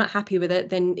if you're not happy with it,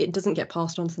 then it doesn't get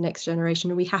passed on to the next generation,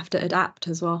 and we have to adapt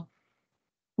as well.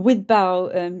 With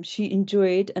Bal, she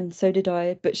enjoyed, and so did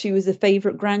I, but she was a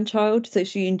favourite grandchild, so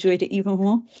she enjoyed it even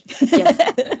more. Yes,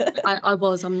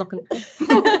 I'm not going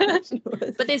to.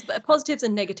 But there's positives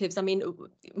and negatives. I mean,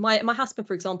 my husband,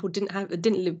 for example,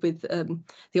 didn't live with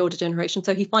the older generation,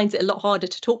 so he finds it a lot harder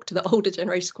to talk to the older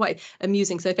generation. It's quite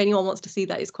amusing. So if anyone wants to see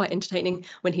that, it's quite entertaining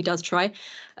when he does try.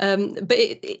 But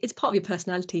it's part of your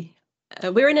personality.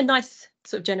 We're in a nice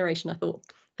sort of generation, I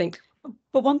think.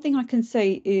 But one thing I can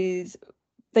say is,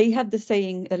 they have the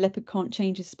saying, a leopard can't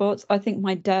change his spots. I think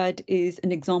my dad is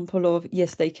an example of,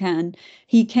 yes, they can.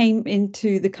 He came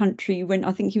into the country when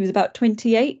I think he was about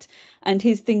 28, and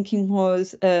his thinking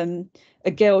was a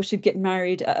girl should get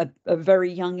married at a very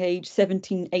young age,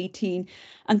 17, 18.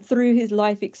 And through his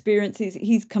life experiences,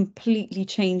 he's completely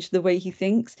changed the way he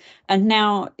thinks. And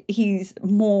now he's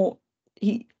more,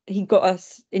 he got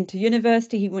us into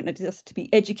university. He wanted us to be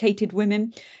educated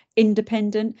women,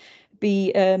 independent.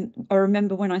 I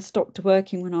remember when I stopped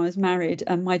working when I was married,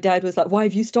 and my dad was like, why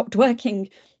have you stopped working?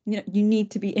 You know, you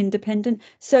need to be independent.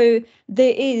 So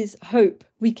there is hope.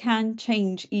 We can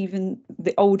change even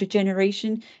the older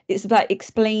generation. It's about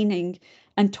explaining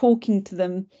and talking to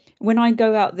them. When I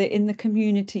go out there in the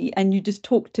community and you just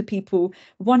talk to people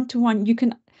one to one, you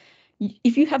can,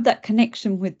 if you have that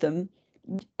connection with them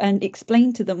and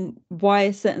explain to them why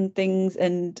certain things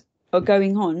are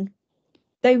going on,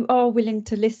 they are willing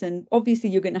to listen. Obviously,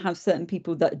 you're going to have certain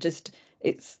people that just,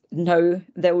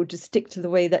 they will just stick to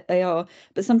the way that they are.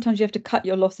 But sometimes you have to cut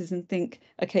your losses and think,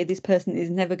 okay, this person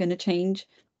is never going to change,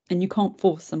 and you can't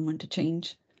force someone to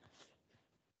change.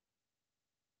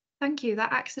 Thank you.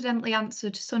 That accidentally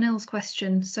answered Sunil's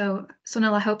question. So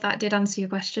Sunil, I hope that did answer your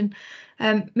question.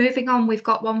 Moving on, we've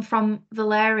got one from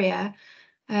Valeria.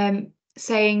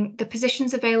 Saying the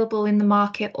positions available in the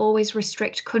market always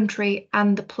restrict country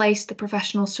and the place the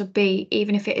professional should be,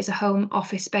 even if it is a home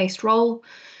office-based role.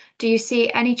 Do you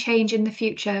see any change in the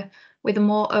future with a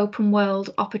more open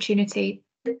world opportunity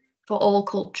for all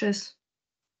cultures?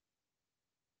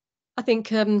 I think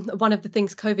one of the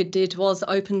things COVID did was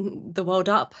open the world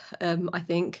up, I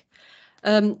think.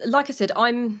 Like I said,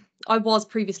 I was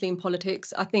previously in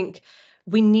politics. I think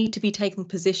we need to be taking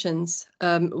positions,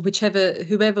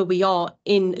 whoever we are,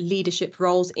 in leadership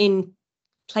roles, in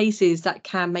places that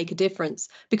can make a difference,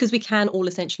 because we can all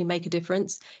essentially make a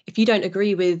difference. If you don't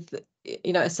agree with,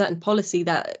 a certain policy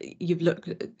that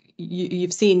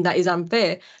you've seen that is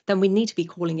unfair, then we need to be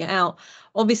calling it out.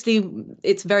 Obviously,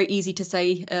 it's very easy to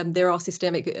say there are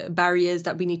systemic barriers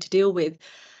that we need to deal with.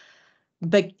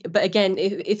 But again,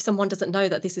 if someone doesn't know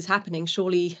that this is happening,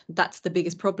 surely that's the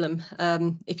biggest problem.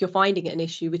 If you're finding it an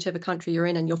issue, whichever country you're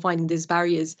in, and you're finding there's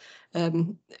barriers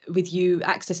with you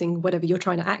accessing whatever you're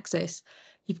trying to access,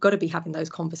 you've got to be having those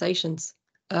conversations.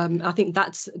 I think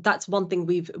that's one thing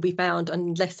we found.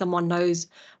 Unless someone knows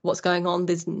what's going on,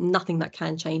 there's nothing that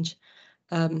can change,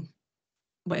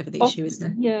 whatever the issue is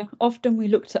there. Yeah, often we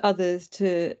look to others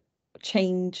to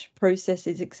change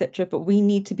processes, etc., but we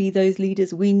need to be those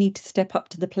leaders. We need to step up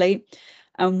to the plate,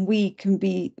 and we can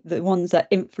be the ones that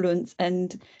influence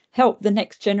and help the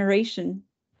next generation.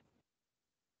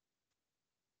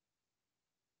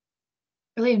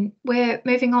 Brilliant. We're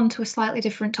moving on to a slightly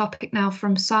different topic now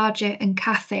from Sarjit and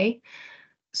Kathy.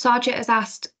 Sarjit has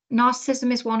asked,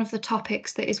 narcissism is one of the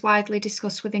topics that is widely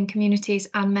discussed within communities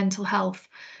and mental health.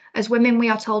 As women, we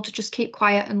are told to just keep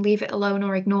quiet and leave it alone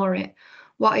or ignore it.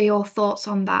 What are your thoughts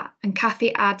on that? And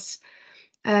Kathy adds,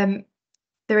 there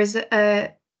is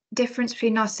a difference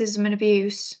between narcissism and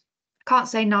abuse. I can't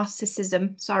say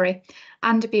narcissism, sorry,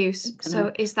 and abuse.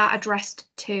 So is that addressed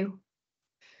too?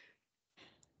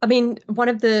 I mean, one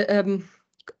of the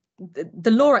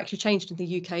law actually changed in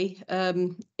the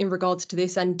UK in regards to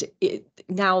this, and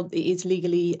now it is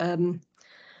legally,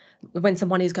 when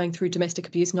someone is going through domestic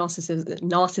abuse,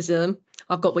 narcissism,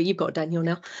 I've got what you've got, Daniel,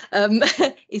 now,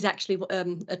 is actually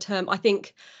a term. I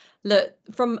think, look,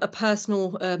 from a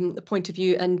personal point of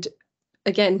view, and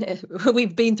again,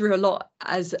 we've been through a lot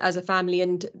as a family,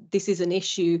 and this is an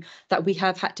issue that we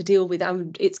have had to deal with,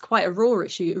 and it's quite a raw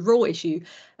issue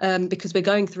because we're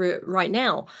going through it right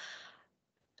now.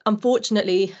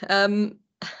 Unfortunately,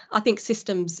 I think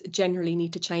systems generally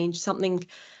need to change something,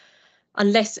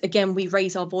 unless, again, we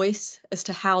raise our voice as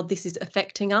to how this is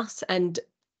affecting us and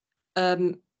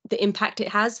the impact it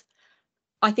has.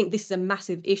 I think this is a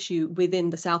massive issue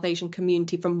within the South Asian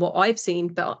community from what I've seen,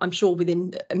 but I'm sure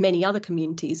within many other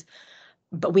communities.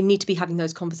 But we need to be having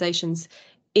those conversations.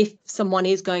 if someone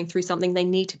is going through something, they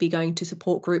need to be going to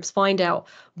support groups, find out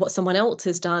what someone else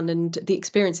has done and the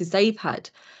experiences they've had.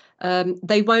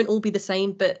 They won't all be the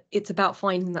same, but it's about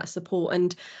finding that support.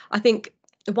 And I think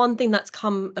one thing that's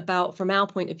come about from our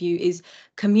point of view is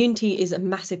community is a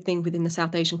massive thing within the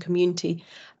South Asian community.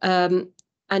 And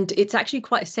it's actually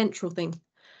quite a central thing,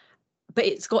 but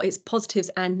it's got its positives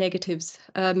and negatives.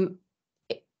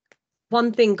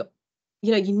 One thing,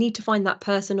 you need to find that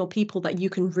person or people that you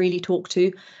can really talk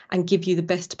to and give you the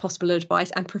best possible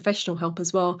advice, and professional help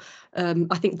as well.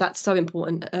 I think that's so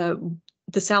important.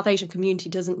 The South Asian community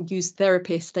doesn't use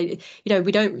therapists.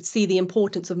 We don't see the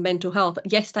importance of mental health.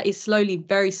 Yes, that is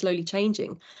very slowly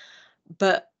changing,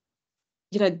 but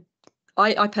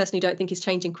I personally don't think it's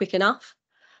changing quick enough.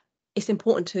 It's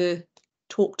important to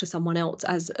talk to someone else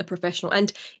as a professional,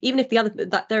 and even if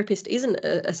that therapist isn't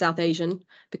a South Asian,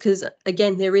 because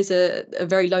again there is a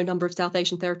very low number of South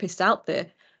Asian therapists out there.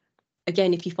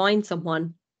 Again, if you find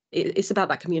someone, it's about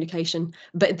that communication.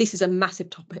 But this is a massive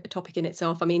topic in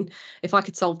itself. I mean, if I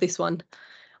could solve this one,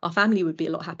 our family would be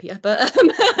a lot happier. But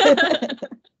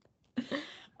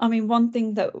I mean, one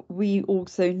thing that we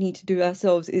also need to do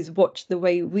ourselves is watch the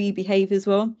way we behave as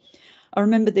well. I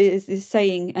remember there's this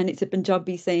saying, and it's a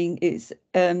Punjabi saying, it's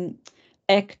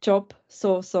ek chop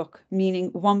so sok, meaning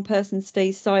one person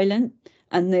stays silent,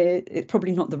 and it's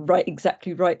probably not the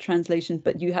exactly right translation,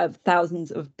 but you have thousands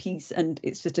of peace, and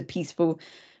it's just a peaceful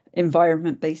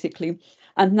environment basically.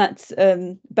 And that's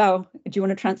Bal, do you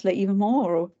want to translate even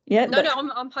more? Or No,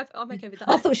 I'm okay with that.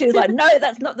 I thought she was like, no,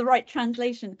 that's not the right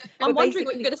translation. I'm wondering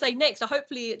what you're going to say next.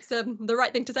 Hopefully it's the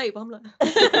right thing to say, but I'm like...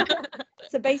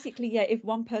 So basically, yeah, if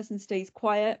one person stays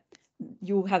quiet,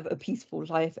 you'll have a peaceful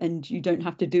life and you don't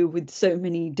have to deal with so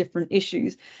many different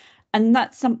issues. And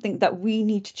that's something that we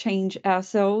need to change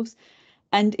ourselves.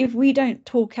 And if we don't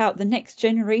talk out, the next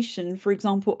generation, for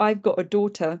example, I've got a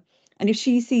daughter, and if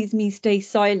she sees me stay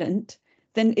silent,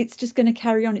 then it's just going to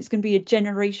carry on. It's going to be a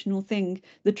generational thing.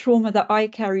 The trauma that I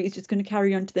carry is just going to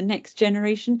carry on to the next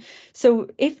generation. So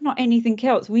if not anything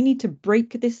else, we need to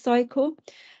break this cycle,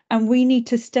 and we need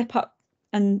to step up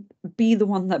and be the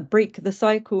one that break the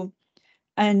cycle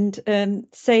and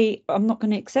say, I'm not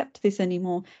going to accept this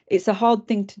anymore. It's a hard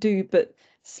thing to do, but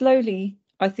slowly,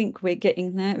 I think we're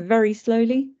getting there, very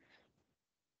slowly.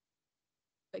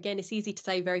 Again, it's easy to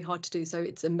say, very hard to do. So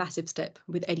it's a massive step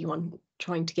with anyone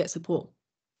trying to get support.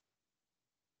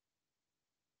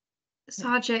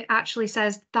 Sajid actually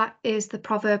says that is the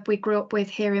proverb we grew up with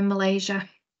here in Malaysia.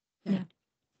 Yeah.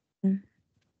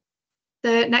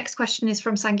 The next question is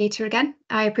from Sangeeta again.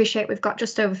 I appreciate we've got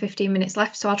just over 15 minutes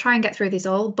left, so I'll try and get through these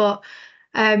all. But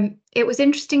it was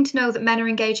interesting to know that men are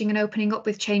engaging and opening up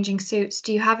with changing suits.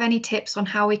 Do you have any tips on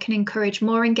how we can encourage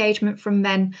more engagement from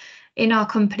men in our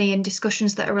company in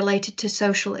discussions that are related to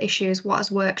social issues? What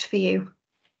has worked for you?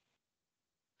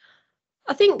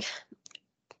 I think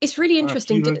it's really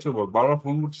interesting.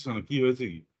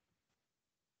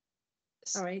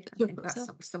 Sorry, I think that's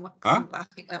someone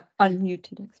laughing up.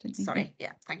 Unmuted accidentally. Sorry,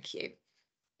 yeah, thank you.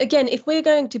 Again, if we're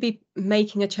going to be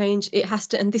making a change, it has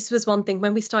to, and this was one thing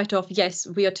when we started off, yes,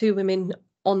 we are two women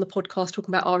on the podcast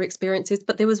talking about our experiences,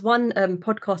 but there was one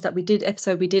episode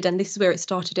we did, and this is where it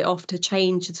started it off to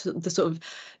change the sort of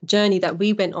journey that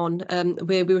we went on,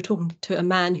 where we were talking to a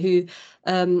man who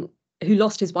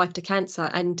lost his wife to cancer,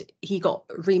 and he got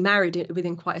remarried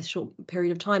within quite a short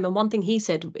period of time. And one thing he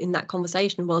said in that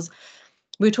conversation was,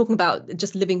 we were talking about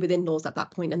just living with in-laws at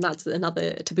that point, and that's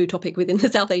another taboo topic within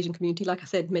the South Asian community. Like I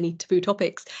said, many taboo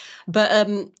topics. But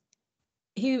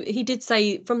he did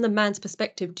say, from the man's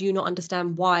perspective, do you not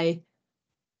understand why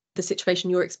the situation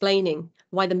you're explaining,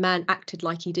 why the man acted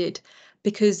like he did?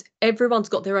 Because everyone's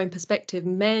got their own perspective.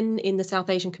 Men in the South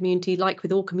Asian community, like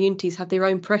with all communities, have their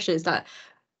own pressures that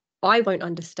I won't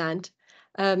understand.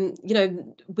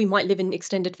 We might live in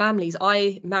extended families.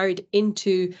 I married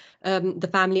into the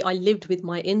family. I lived with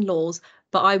my in-laws,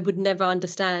 but I would never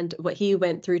understand what he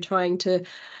went through trying to,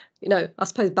 I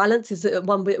suppose balance is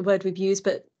one word we've used,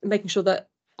 but making sure that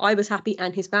I was happy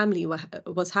and his family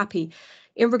was happy.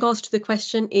 In regards to the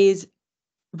question, is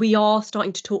we are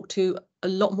starting to talk to a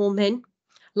lot more men.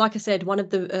 Like I said, one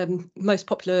of the most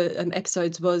popular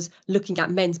episodes was looking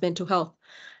at men's mental health.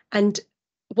 And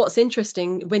what's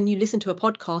interesting, when you listen to a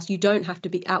podcast, you don't have to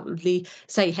be outwardly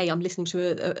say, hey, I'm listening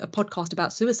to a podcast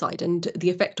about suicide and the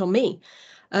effect on me.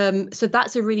 So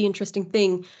that's a really interesting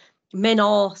thing. Men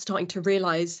are starting to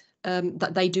realize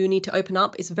that they do need to open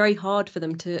up. It's very hard for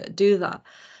them to do that.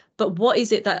 But what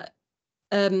is it that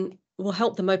will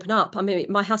help them open up? I mean,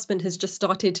 my husband has just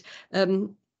started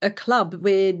a club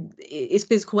where it's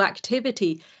physical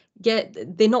activity. Yet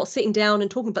they're not sitting down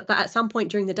and talking, but that at some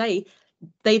point during the day,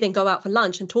 they then go out for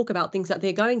lunch and talk about things that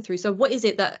they're going through. So what is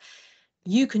it that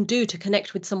you can do to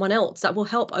connect with someone else that will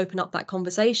help open up that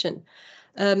conversation?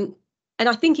 And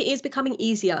I think it is becoming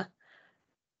easier,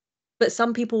 but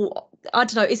some people, I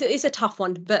don't know, it's a tough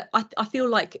one, but I feel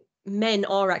like men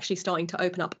are actually starting to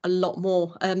open up a lot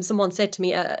more. Someone said to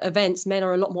me at events, men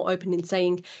are a lot more open in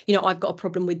saying, you know, I've got a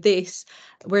problem with this,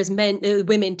 whereas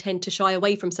women tend to shy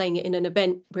away from saying it in an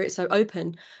event where it's so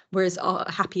open, whereas are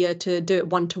happier to do it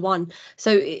one-to-one.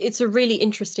 So it's a really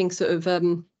interesting sort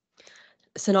of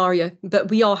scenario, but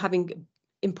we are having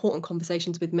important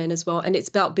conversations with men as well, and it's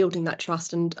about building that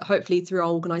trust, and hopefully through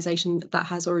our organisation that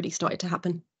has already started to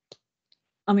happen.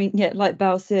 I mean, yeah, like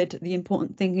Bal said, the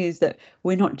important thing is that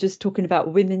we're not just talking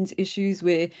about women's issues,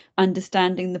 we're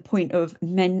understanding the point of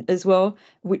men as well,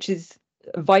 which is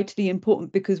vitally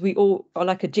important because we all are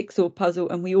like a jigsaw puzzle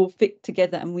and we all fit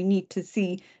together and we need to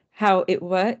see how it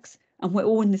works, and we're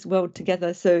all in this world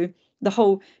together. So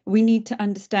we need to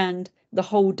understand the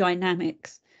whole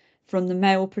dynamics from the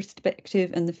male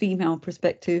perspective and the female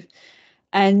perspective.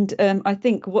 And I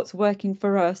think what's working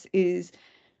for us is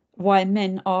why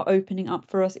men are opening up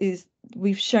for us is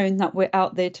we've shown that we're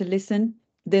out there to listen.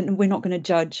 Then we're not going to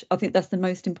judge. I think that's the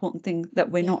most important thing,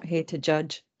 that we're not here to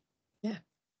judge. Yeah.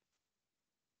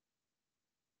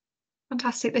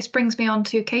 Fantastic. This brings me on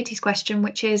to Katie's question,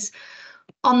 which is,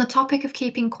 on the topic of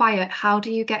keeping quiet, how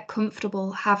do you get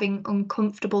comfortable having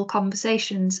uncomfortable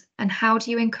conversations, and how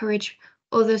do you encourage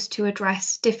others to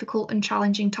address difficult and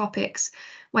challenging topics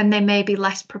when they may be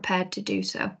less prepared to do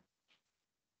so?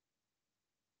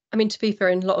 I mean, to be fair,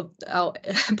 in a lot of our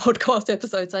podcast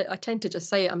episodes, I tend to just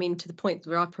say it, I mean, to the point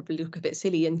where I probably look a bit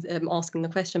silly in asking the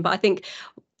question, but I think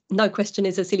no question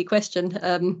is a silly question.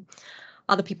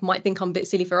 Other people might think I'm a bit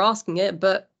silly for asking it,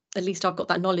 but at least I've got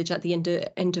that knowledge at the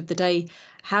end of the day.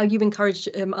 How you encourage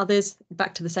others,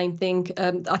 back to the same thing.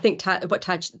 I think what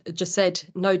Taj just said,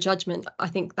 no judgment, I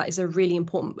think that is a really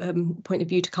important point of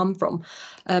view to come from.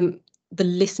 The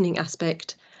listening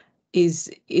aspect is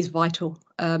vital.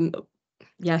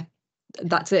 Yeah,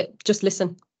 that's it. Just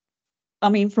listen. I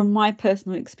mean, from my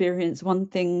personal experience, one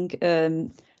thing,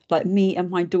 like me and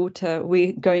my daughter,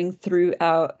 I'm going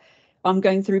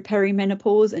through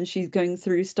perimenopause and she's going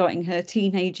through starting her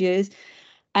teenage years.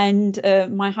 And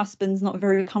my husband's not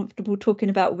very comfortable talking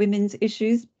about women's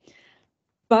issues,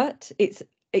 but it's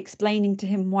explaining to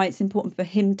him why it's important for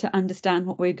him to understand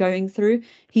what we're going through.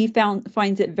 He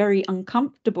finds it very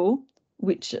uncomfortable,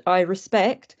 which I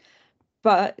respect,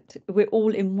 but we're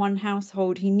all in one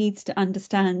household. He needs to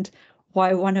understand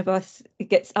why one of us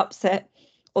gets upset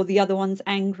or the other one's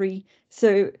angry.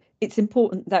 So it's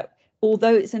important that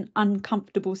although it's an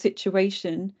uncomfortable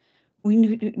situation, we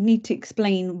need to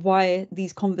explain why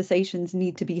these conversations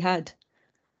need to be had.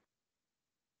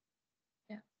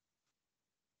 Yeah.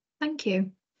 Thank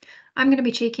you. I'm going to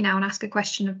be cheeky now and ask a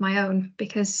question of my own,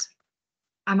 because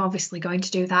I'm obviously going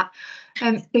to do that.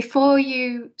 Before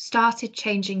you started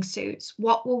changing suits,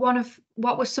 what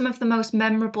were some of the most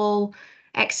memorable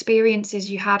experiences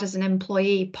you had as an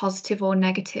employee, positive or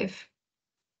negative?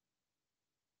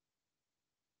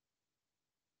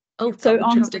 Oh, So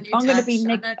I'm going to be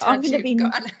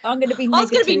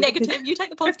negative. You take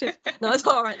the positive. No, it's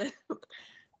all right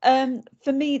then.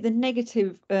 For me, the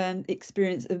negative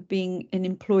experience of being an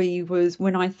employee was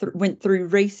when I went through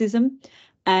racism,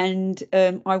 and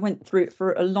I went through it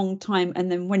for a long time.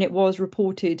 And then when it was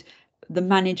reported, the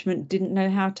management didn't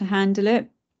know how to handle it.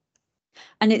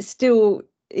 And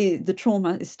the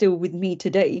trauma is still with me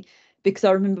today, because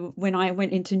I remember when I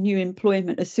went into new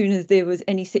employment, as soon as there was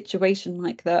any situation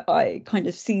like that, I kind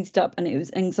of seized up, and it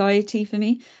was anxiety for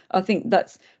me. I think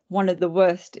that's one of the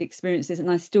worst experiences,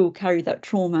 and I still carry that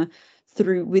trauma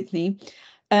through with me.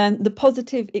 The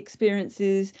positive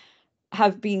experiences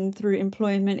have been through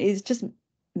employment is just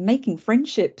making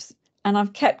friendships, and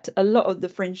I've kept a lot of the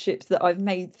friendships that I've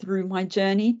made through my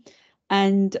journey,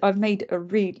 and I've made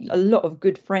a lot of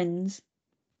good friends.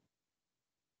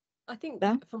 I think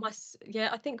Yeah. for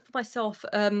myself,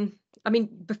 I mean,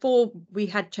 before we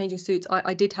had Changing Suits,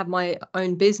 I did have my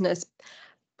own business.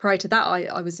 Prior to that,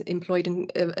 I was employed in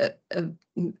a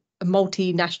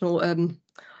multinational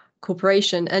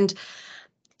corporation, and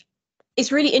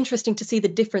it's really interesting to see the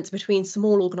difference between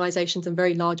small organisations and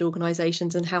very large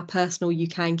organisations, and how personal you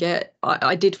can get.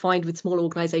 I did find with small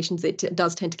organisations it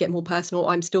does tend to get more personal.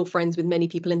 I'm still friends with many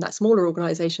people in that smaller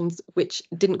organisations, which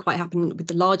didn't quite happen with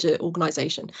the larger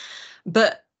organisation.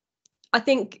 But I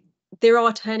think there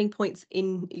are turning points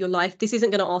in your life. This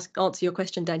isn't going to answer your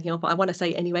question, Danielle, but I want to say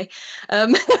it anyway.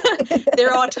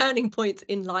 There are turning points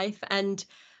in life, and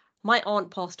my aunt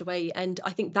passed away, and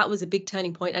I think that was a big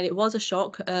turning point, and it was a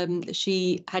shock.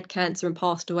 She had cancer and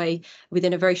passed away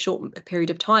within a very short period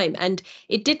of time, and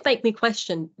it did make me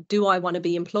question, do I want to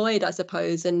be employed, I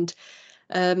suppose, and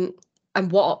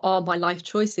what are my life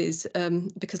choices,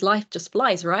 because life just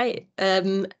flies, right?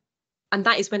 And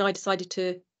that is when I decided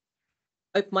to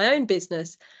open my own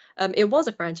business. It was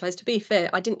a franchise, to be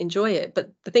fair. I didn't enjoy it, but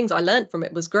the things I learned from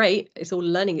it was great. It's all a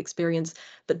learning experience.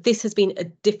 But this has been a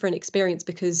different experience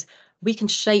because we can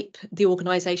shape the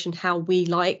organisation how we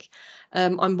like.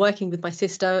 I'm working with my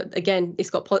sister. Again,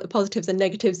 it's got positives and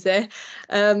negatives there.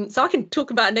 So I can talk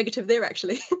about a negative there,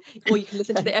 actually, or you can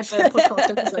listen to the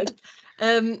podcast episode.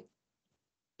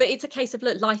 But it's a case of,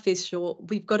 look, life is short.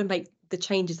 We've got to make the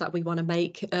changes that we want to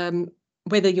make.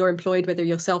 Whether you're employed, whether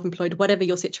you're self-employed, whatever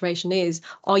your situation is,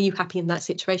 are you happy in that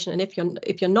situation? And if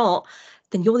you're not,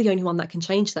 then you're the only one that can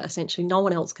change that. Essentially, no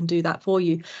one else can do that for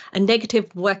you. A negative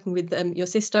working with your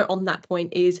sister on that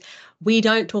point is we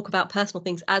don't talk about personal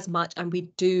things as much, and we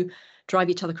do drive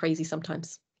each other crazy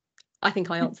sometimes. I think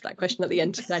I answered that question at the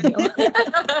end, Danielle.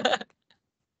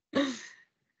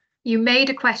 You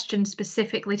made a question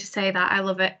specifically to say that. I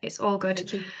love it. It's all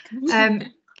good.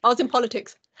 I was in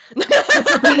politics.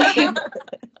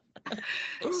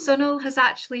 Sunil has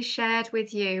actually shared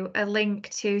with you a link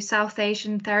to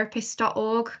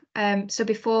southasiantherapist.org. So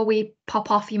before we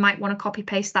pop off, you might want to copy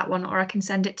paste that one, or I can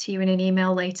send it to you in an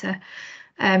email later.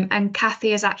 And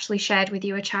Kathy has actually shared with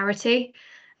you a charity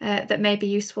that may be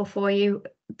useful for you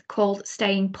called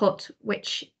Staying Put,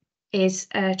 which is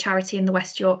a charity in the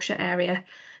West Yorkshire area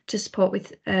to support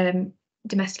with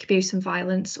domestic abuse and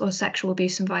violence, or sexual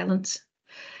abuse and violence.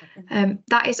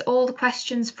 That is all the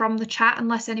questions from the chat,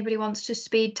 unless anybody wants to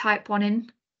speed type one in.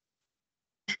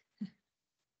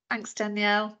 Thanks,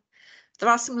 Danielle. There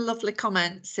are some lovely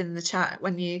comments in the chat.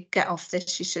 When you get off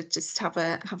this, you should just have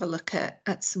a look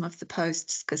at some of the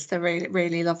posts, because they're really,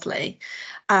 really lovely.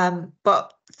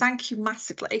 But thank you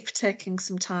massively for taking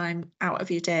some time out of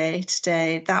your day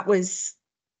today. That was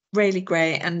really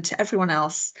great. And to everyone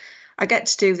else, I get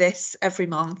to do this every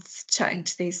month, chatting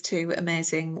to these two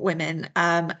amazing women,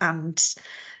 and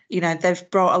you know, they've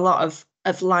brought a lot of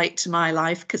light to my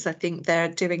life, because I think they're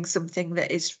doing something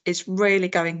that is really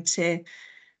going to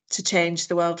change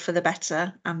the world for the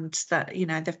better, and that, you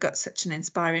know, they've got such an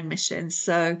inspiring mission.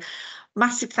 So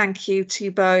massive thank you to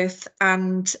you both,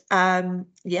 and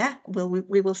yeah,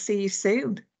 we will see you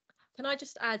soon. Can I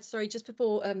just add, sorry, just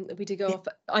before we do go off,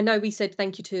 I know we said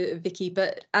thank you to Vicky,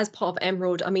 but as part of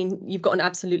Emerald, I mean, you've got an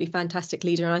absolutely fantastic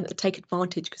leader, and I take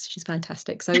advantage because she's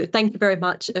fantastic. So thank you very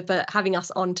much for having us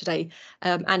on today,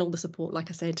 and all the support, like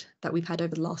I said, that we've had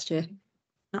over the last year.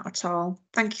 Not at all.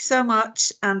 Thank you so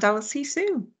much, and I will see you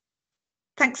soon.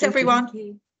 Thanks, everyone.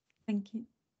 Thank you.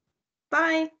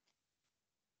 Bye.